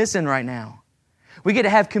that we're missing right now. We get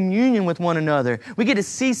to have communion with one another. We get to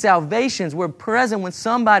see salvations. We're present when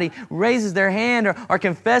somebody raises their hand or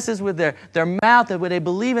confesses with their mouth that they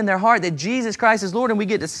believe in their heart that Jesus Christ is Lord, and we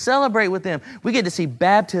get to celebrate with them. We get to see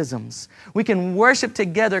baptisms. We can worship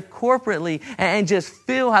together corporately and just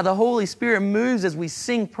feel how the Holy Spirit moves as we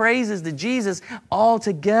sing praises to Jesus all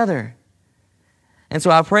together. And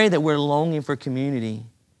so I pray that we're longing for community.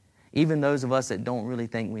 Even those of us that don't really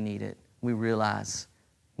think we need it, we realize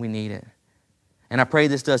we need it. And I pray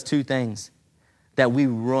this does two things: that we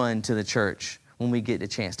run to the church when we get the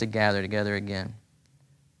chance to gather together again.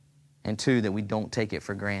 And two, that we don't take it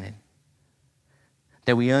for granted.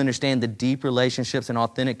 That we understand the deep relationships and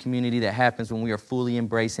authentic community that happens when we are fully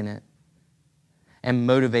embracing it and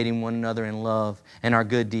motivating one another in love and our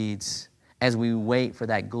good deeds as we wait for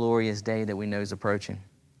that glorious day that we know is approaching.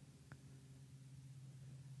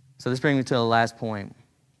 So this brings me to the last point.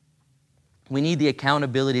 We need the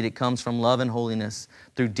accountability that comes from love and holiness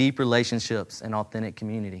through deep relationships and authentic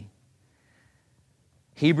community.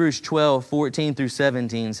 Hebrews 12, 14 through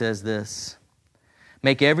 17 says this: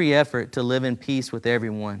 Make every effort to live in peace with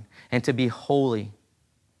everyone and to be holy.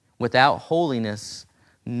 Without holiness,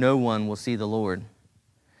 no one will see the Lord.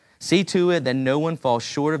 See to it that no one falls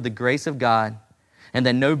short of the grace of God and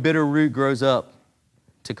that no bitter root grows up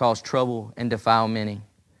to cause trouble and defile many.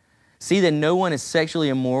 See that no one is sexually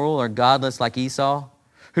immoral or godless like Esau,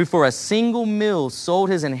 who for a single meal sold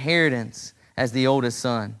his inheritance as the oldest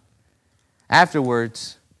son.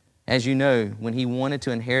 Afterwards, as you know, when he wanted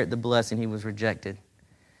to inherit the blessing, he was rejected.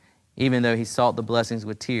 Even though he sought the blessings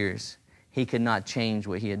with tears, he could not change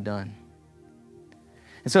what he had done.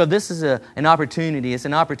 And so this is an opportunity. It's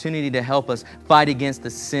an opportunity to help us fight against the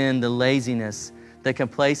sin, the laziness, the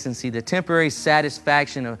complacency, the temporary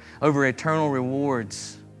satisfaction over eternal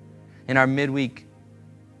rewards. In our midweek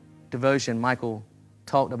devotion, Michael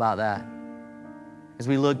talked about that. As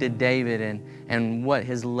we looked at David and what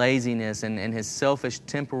his laziness and his selfish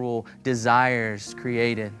temporal desires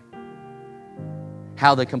created.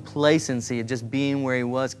 How the complacency of just being where he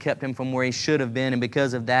was kept him from where he should have been. And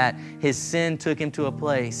because of that, his sin took him to a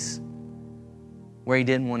place where he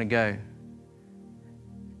didn't want to go.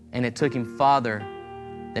 And it took him farther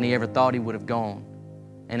than he ever thought he would have gone.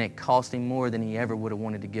 And it cost him more than he ever would have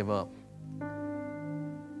wanted to give up.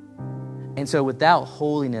 And so without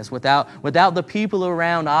holiness, without the people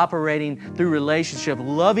around operating through relationship,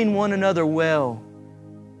 loving one another well,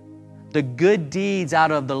 the good deeds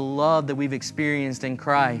out of the love that we've experienced in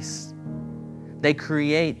Christ, they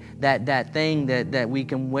create that thing that we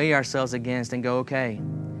can weigh ourselves against and go, okay,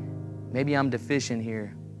 maybe I'm deficient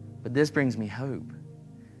here, but this brings me hope.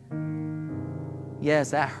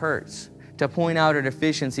 Yes, that hurts to point out our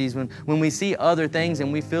deficiencies when we see other things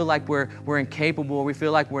and we feel like we're incapable, or we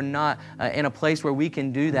feel like we're not in a place where we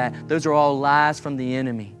can do that. Those are all lies from the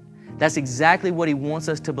enemy. That's exactly what he wants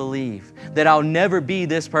us to believe, that I'll never be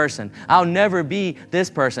this person. I'll never be this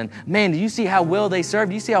person. Man, do you see how well they serve?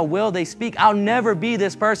 Do you see how well they speak? I'll never be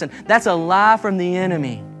this person. That's a lie from the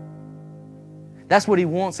enemy. That's what he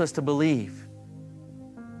wants us to believe.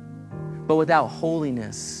 But without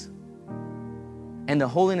holiness, and the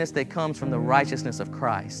holiness that comes from the righteousness of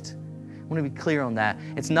Christ, I want to be clear on that.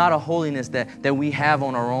 It's not a holiness that we have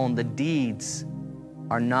on our own. The deeds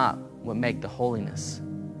are not what make the holiness.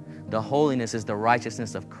 The holiness is the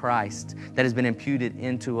righteousness of Christ that has been imputed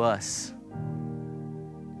into us.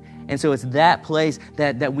 And so it's that place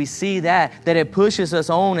that we see that it pushes us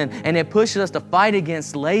on and it pushes us to fight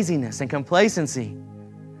against laziness and complacency.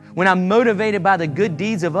 When I'm motivated by the good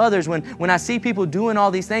deeds of others, when I see people doing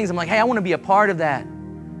all these things, I'm like, hey, I want to be a part of that.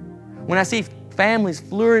 When I see families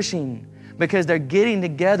flourishing because they're getting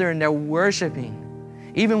together and they're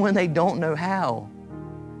worshiping, even when they don't know how,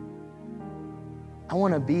 I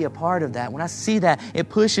want to be a part of that. When I see that, it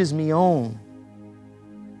pushes me on.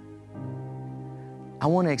 I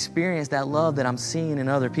want to experience that love that I'm seeing in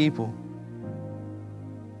other people.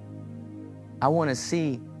 I want to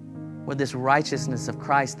see what this righteousness of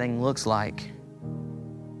Christ thing looks like.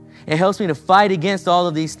 It helps me to fight against all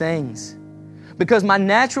of these things because my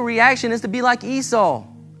natural reaction is to be like Esau.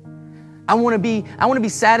 I want to be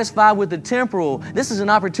satisfied with the temporal. This is an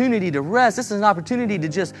opportunity to rest. This is an opportunity to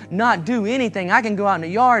just not do anything. I can go out in the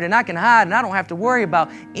yard and I can hide and I don't have to worry about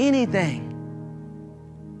anything.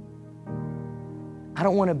 I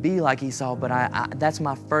don't want to be like Esau, but that's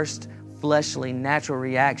my first fleshly, natural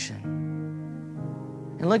reaction.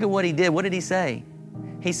 And look at what he did. What did he say?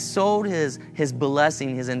 He sold his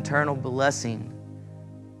blessing, his eternal blessing,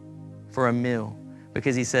 for a meal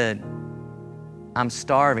because he said, I'm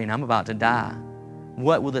starving. I'm about to die.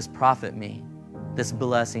 What will this profit me? This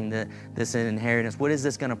blessing, this inheritance. What is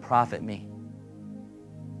this going to profit me?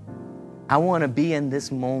 I want to be in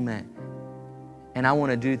this moment, and I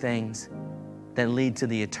want to do things that lead to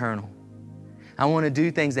the eternal. I want to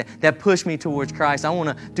do things that push me towards Christ. I want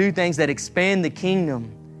to do things that expand the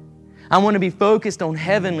kingdom. I want to be focused on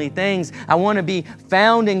heavenly things. I want to be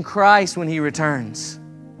found in Christ when He returns.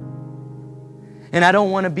 And I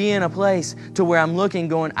don't want to be in a place to where I'm looking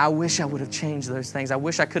going, I wish I would have changed those things. I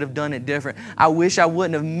wish I could have done it different. I wish I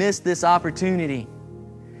wouldn't have missed this opportunity.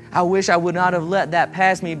 I wish I would not have let that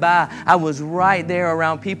pass me by. I was right there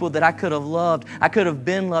around people that I could have loved. I could have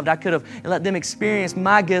been loved. I could have let them experience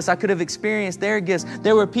my gifts. I could have experienced their gifts.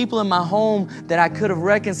 There were people in my home that I could have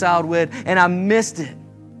reconciled with, and I missed it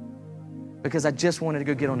because I just wanted to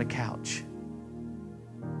go get on the couch.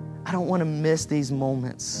 I don't want to miss these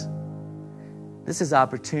moments. This is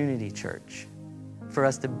opportunity, church, for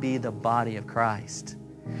us to be the body of Christ,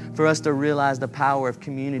 for us to realize the power of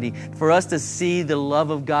community, for us to see the love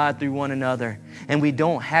of God through one another. And we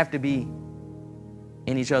don't have to be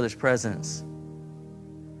in each other's presence.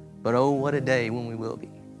 But oh, what a day when we will be.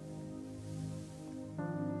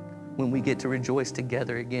 when we get to rejoice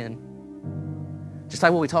together again. Just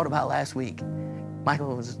like what we talked about last week.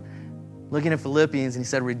 Michael was looking at Philippians and he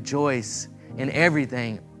said, rejoice in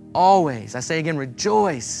everything, always. I say again,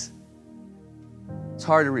 rejoice. It's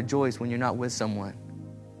hard to rejoice when you're not with someone.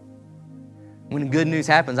 When good news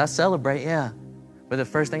happens, I celebrate, yeah. But the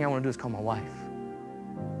first thing I want to do is call my wife.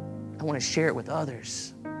 I want to share it with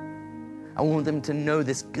others. I want them to know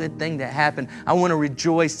this good thing that happened. I want to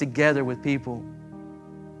rejoice together with people.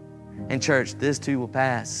 And church, this too will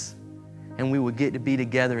pass. And we will get to be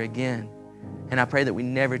together again. And I pray that we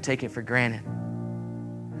never take it for granted.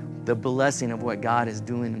 The blessing of what God is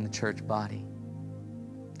doing in the church body.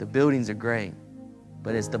 The buildings are great,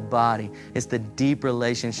 but it's the body. It's the deep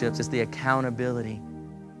relationships. It's the accountability.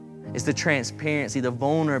 It's the transparency, the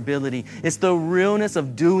vulnerability. It's the realness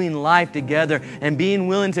of doing life together and being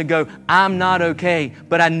willing to go, I'm not okay,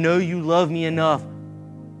 but I know you love me enough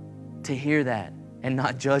to hear that and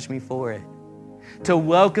not judge me for it. To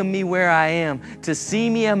welcome me where I am, to see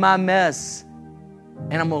me in my mess.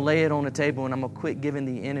 And I'm going to lay it on the table and I'm going to quit giving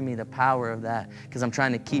the enemy the power of that because I'm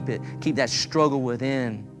trying to keep that struggle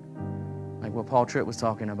within, like what Paul Tripp was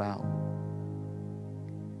talking about.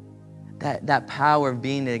 That power of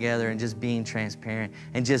being together and just being transparent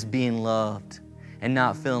and just being loved and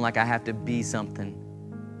not feeling like I have to be something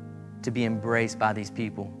to be embraced by these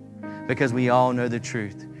people because we all know the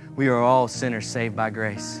truth. We are all sinners saved by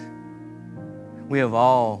grace. We have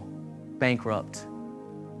all bankrupt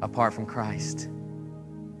apart from Christ.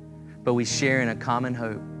 But we share in a common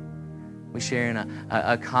hope. We share in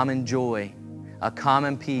a common joy, a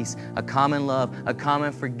common peace, a common love, a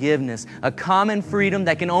common forgiveness, a common freedom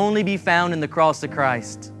that can only be found in the cross of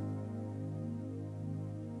Christ.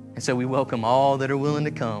 And so we welcome all that are willing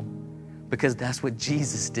to come because that's what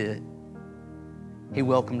Jesus did. He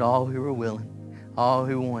welcomed all who were willing, all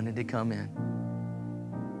who wanted to come in.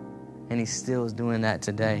 And He still is doing that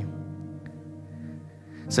today.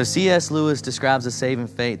 So C.S. Lewis describes a saving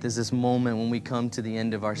faith as this moment when we come to the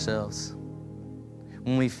end of ourselves.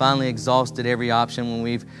 When we finally exhausted every option, when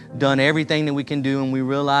we've done everything that we can do and we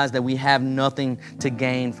realize that we have nothing to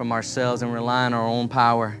gain from ourselves and rely on our own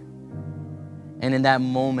power. And in that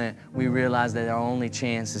moment, we realize that our only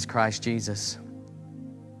chance is Christ Jesus.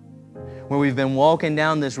 Where we've been walking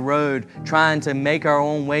down this road, trying to make our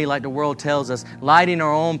own way like the world tells us, lighting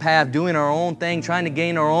our own path, doing our own thing, trying to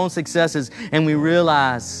gain our own successes, and we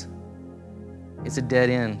realize it's a dead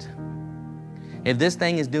end. If this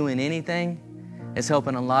thing is doing anything, it's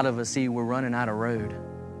helping a lot of us see we're running out of road.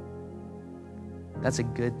 That's a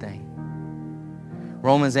good thing.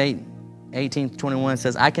 Romans 8:18-21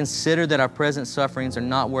 says, I consider that our present sufferings are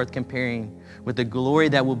not worth comparing with the glory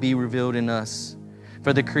that will be revealed in us.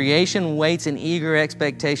 For the creation waits in eager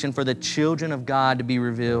expectation for the children of God to be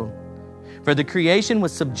revealed. For the creation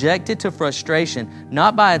was subjected to frustration,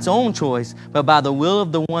 not by its own choice, but by the will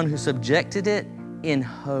of the one who subjected it in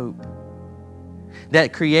hope.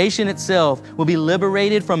 That creation itself will be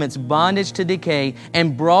liberated from its bondage to decay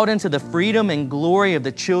and brought into the freedom and glory of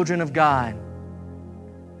the children of God.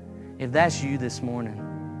 If that's you this morning,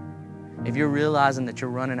 if you're realizing that you're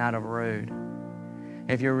running out of road,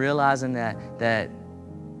 if you're realizing that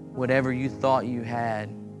whatever you thought you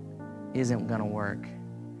had isn't going to work,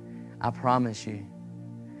 I promise you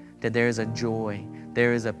that there is a joy,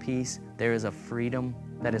 there is a peace, there is a freedom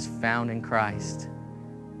that is found in Christ.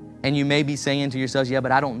 And you may be saying to yourselves, yeah,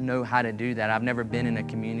 but I don't know how to do that. I've never been in a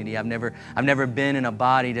community. I've never been in a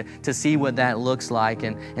body to see what that looks like.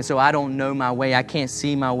 And so I don't know my way. I can't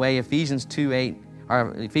see my way. Ephesians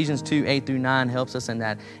 2:8-9 helps us in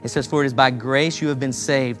that. It says, for it is by grace you have been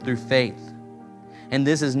saved through faith. And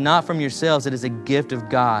this is not from yourselves. It is a gift of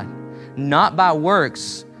God, not by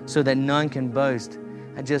works, so that none can boast.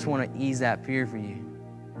 I just want to ease that fear for you.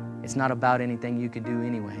 It's not about anything you could do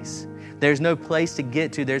anyways. There's no place to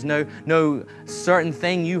get to. There's no certain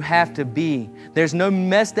thing you have to be. There's no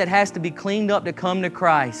mess that has to be cleaned up to come to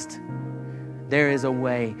Christ. There is a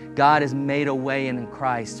way. God has made a way in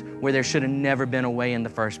Christ where there should have never been a way in the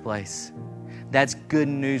first place. That's good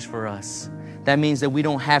news for us. That means that we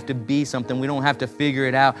don't have to be something. We don't have to figure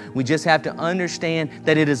it out. We just have to understand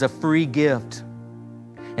that it is a free gift.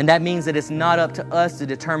 And that means that it's not up to us to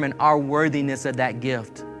determine our worthiness of that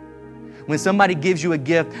gift. When somebody gives you a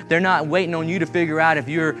gift, they're not waiting on you to figure out if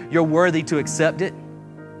you're worthy to accept it.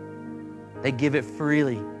 They give it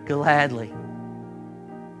freely, gladly.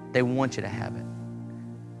 They want you to have it.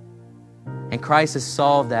 And Christ has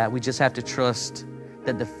solved that. We just have to trust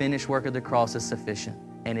that the finished work of the cross is sufficient,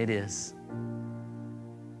 and it is.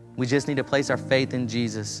 We just need to place our faith in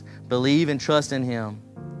Jesus, believe and trust in Him.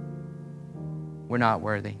 We're not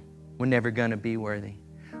worthy. We're never going to be worthy.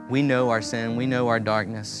 We know our sin. We know our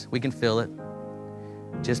darkness. We can feel it.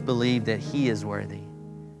 Just believe that He is worthy.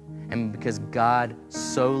 And because God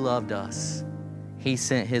so loved us, He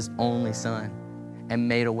sent His only Son and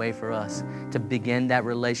made a way for us to begin that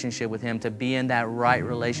relationship with Him, to be in that right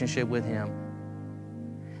relationship with Him,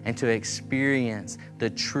 and to experience the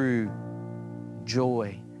true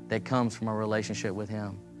joy that comes from a relationship with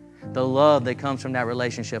Him. The love that comes from that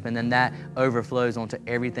relationship, and then that overflows onto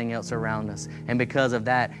everything else around us. And because of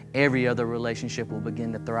that, every other relationship will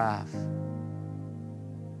begin to thrive.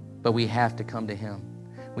 But we have to come to Him.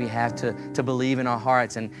 We have to believe in our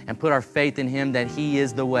hearts and put our faith in Him that He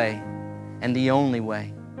is the way and the only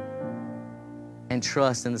way. And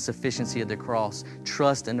trust in the sufficiency of the cross.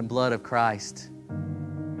 Trust in the blood of Christ.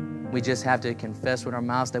 We just have to confess with our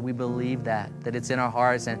mouths that we believe that it's in our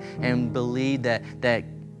hearts, and believe that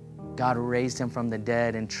God raised Him from the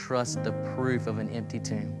dead, and trust the proof of an empty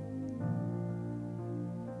tomb.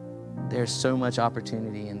 There's so much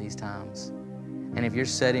opportunity in these times. And if you're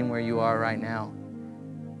sitting where you are right now,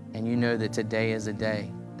 and you know that today is a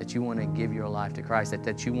day that you want to give your life to Christ,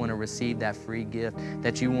 that you want to receive that free gift,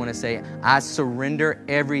 that you want to say, I surrender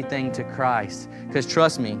everything to Christ. Because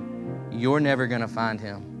trust me, you're never going to find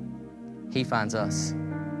Him. He finds us.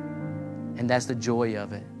 And that's the joy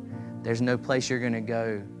of it. There's no place you're going to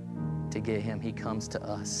go to get Him. He comes to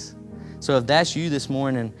us. So if that's you this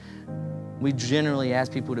morning, we generally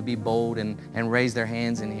ask people to be bold and raise their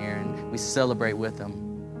hands in here, and we celebrate with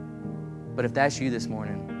them. But if that's you this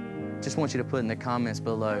morning, just want you to put in the comments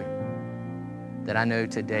below that I know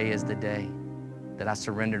today is the day that I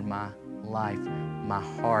surrendered my life, my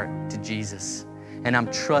heart to Jesus. And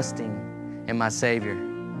I'm trusting in my Savior.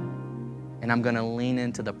 And I'm going to lean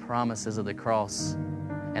into the promises of the cross.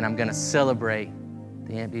 And I'm going to celebrate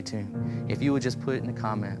the empty tomb. If you would just put it in the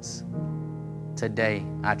comments, today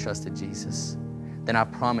I trusted Jesus, then I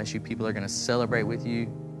promise you people are going to celebrate with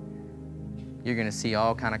you. You're going to see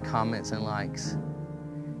all kind of comments and likes.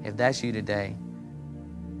 If that's you today,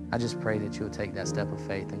 I just pray that you'll take that step of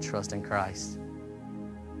faith and trust in Christ,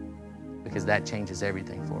 because that changes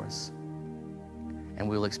everything for us. And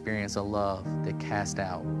we'll experience a love that casts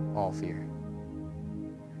out all fear.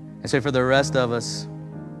 And so for the rest of us,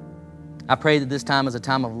 I pray that this time is a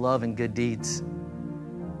time of love and good deeds,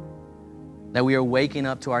 that we are waking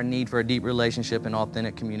up to our need for a deep relationship and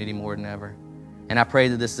authentic community more than ever. And I pray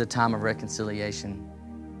that this is a time of reconciliation.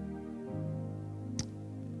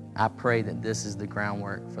 I pray that this is the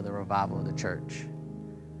groundwork for the revival of the church,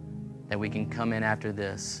 that we can come in after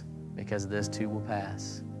this, because this too will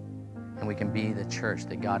pass, and we can be the church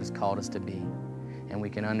that God has called us to be, and we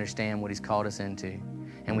can understand what He's called us into,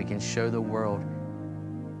 and we can show the world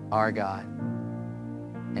our God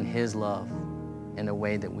and His love in the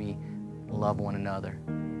way that we love one another.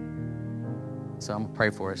 So I'm going to pray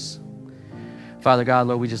for us. Father God,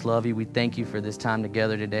 Lord, we just love You. We thank You for this time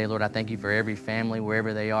together today. Lord, I thank You for every family,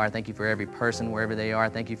 wherever they are. I thank You for every person, wherever they are. I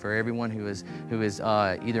thank You for everyone who is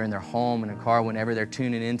either in their home, in a car, whenever they're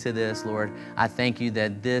tuning into this, Lord. I thank You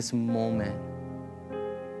that in this moment,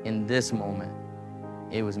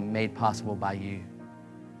 it was made possible by You.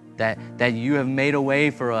 That You have made a way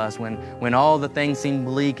for us when all the things seem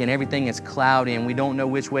bleak and everything is cloudy and we don't know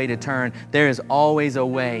which way to turn. There is always a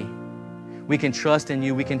way. We can trust in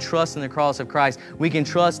You. We can trust in the cross of Christ. We can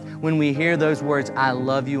trust when we hear those words, I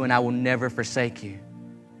love You and I will never forsake You.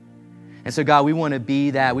 And so, God, we want to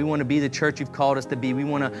be that. We want to be the church You've called us to be. We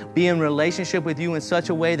want to be in relationship with You in such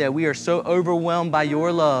a way that we are so overwhelmed by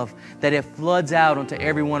Your love that it floods out onto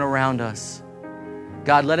everyone around us.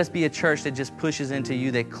 God, let us be a church that just pushes into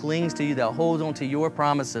You, that clings to You, that holds on to Your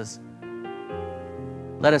promises.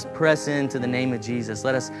 Let us press into the name of Jesus.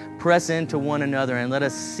 Let us press into one another, and let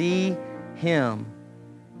us see Him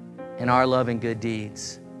in our love and good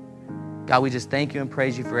deeds. God, we just thank You and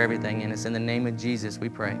praise You for everything. And it's in the name of Jesus we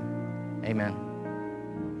pray. Amen.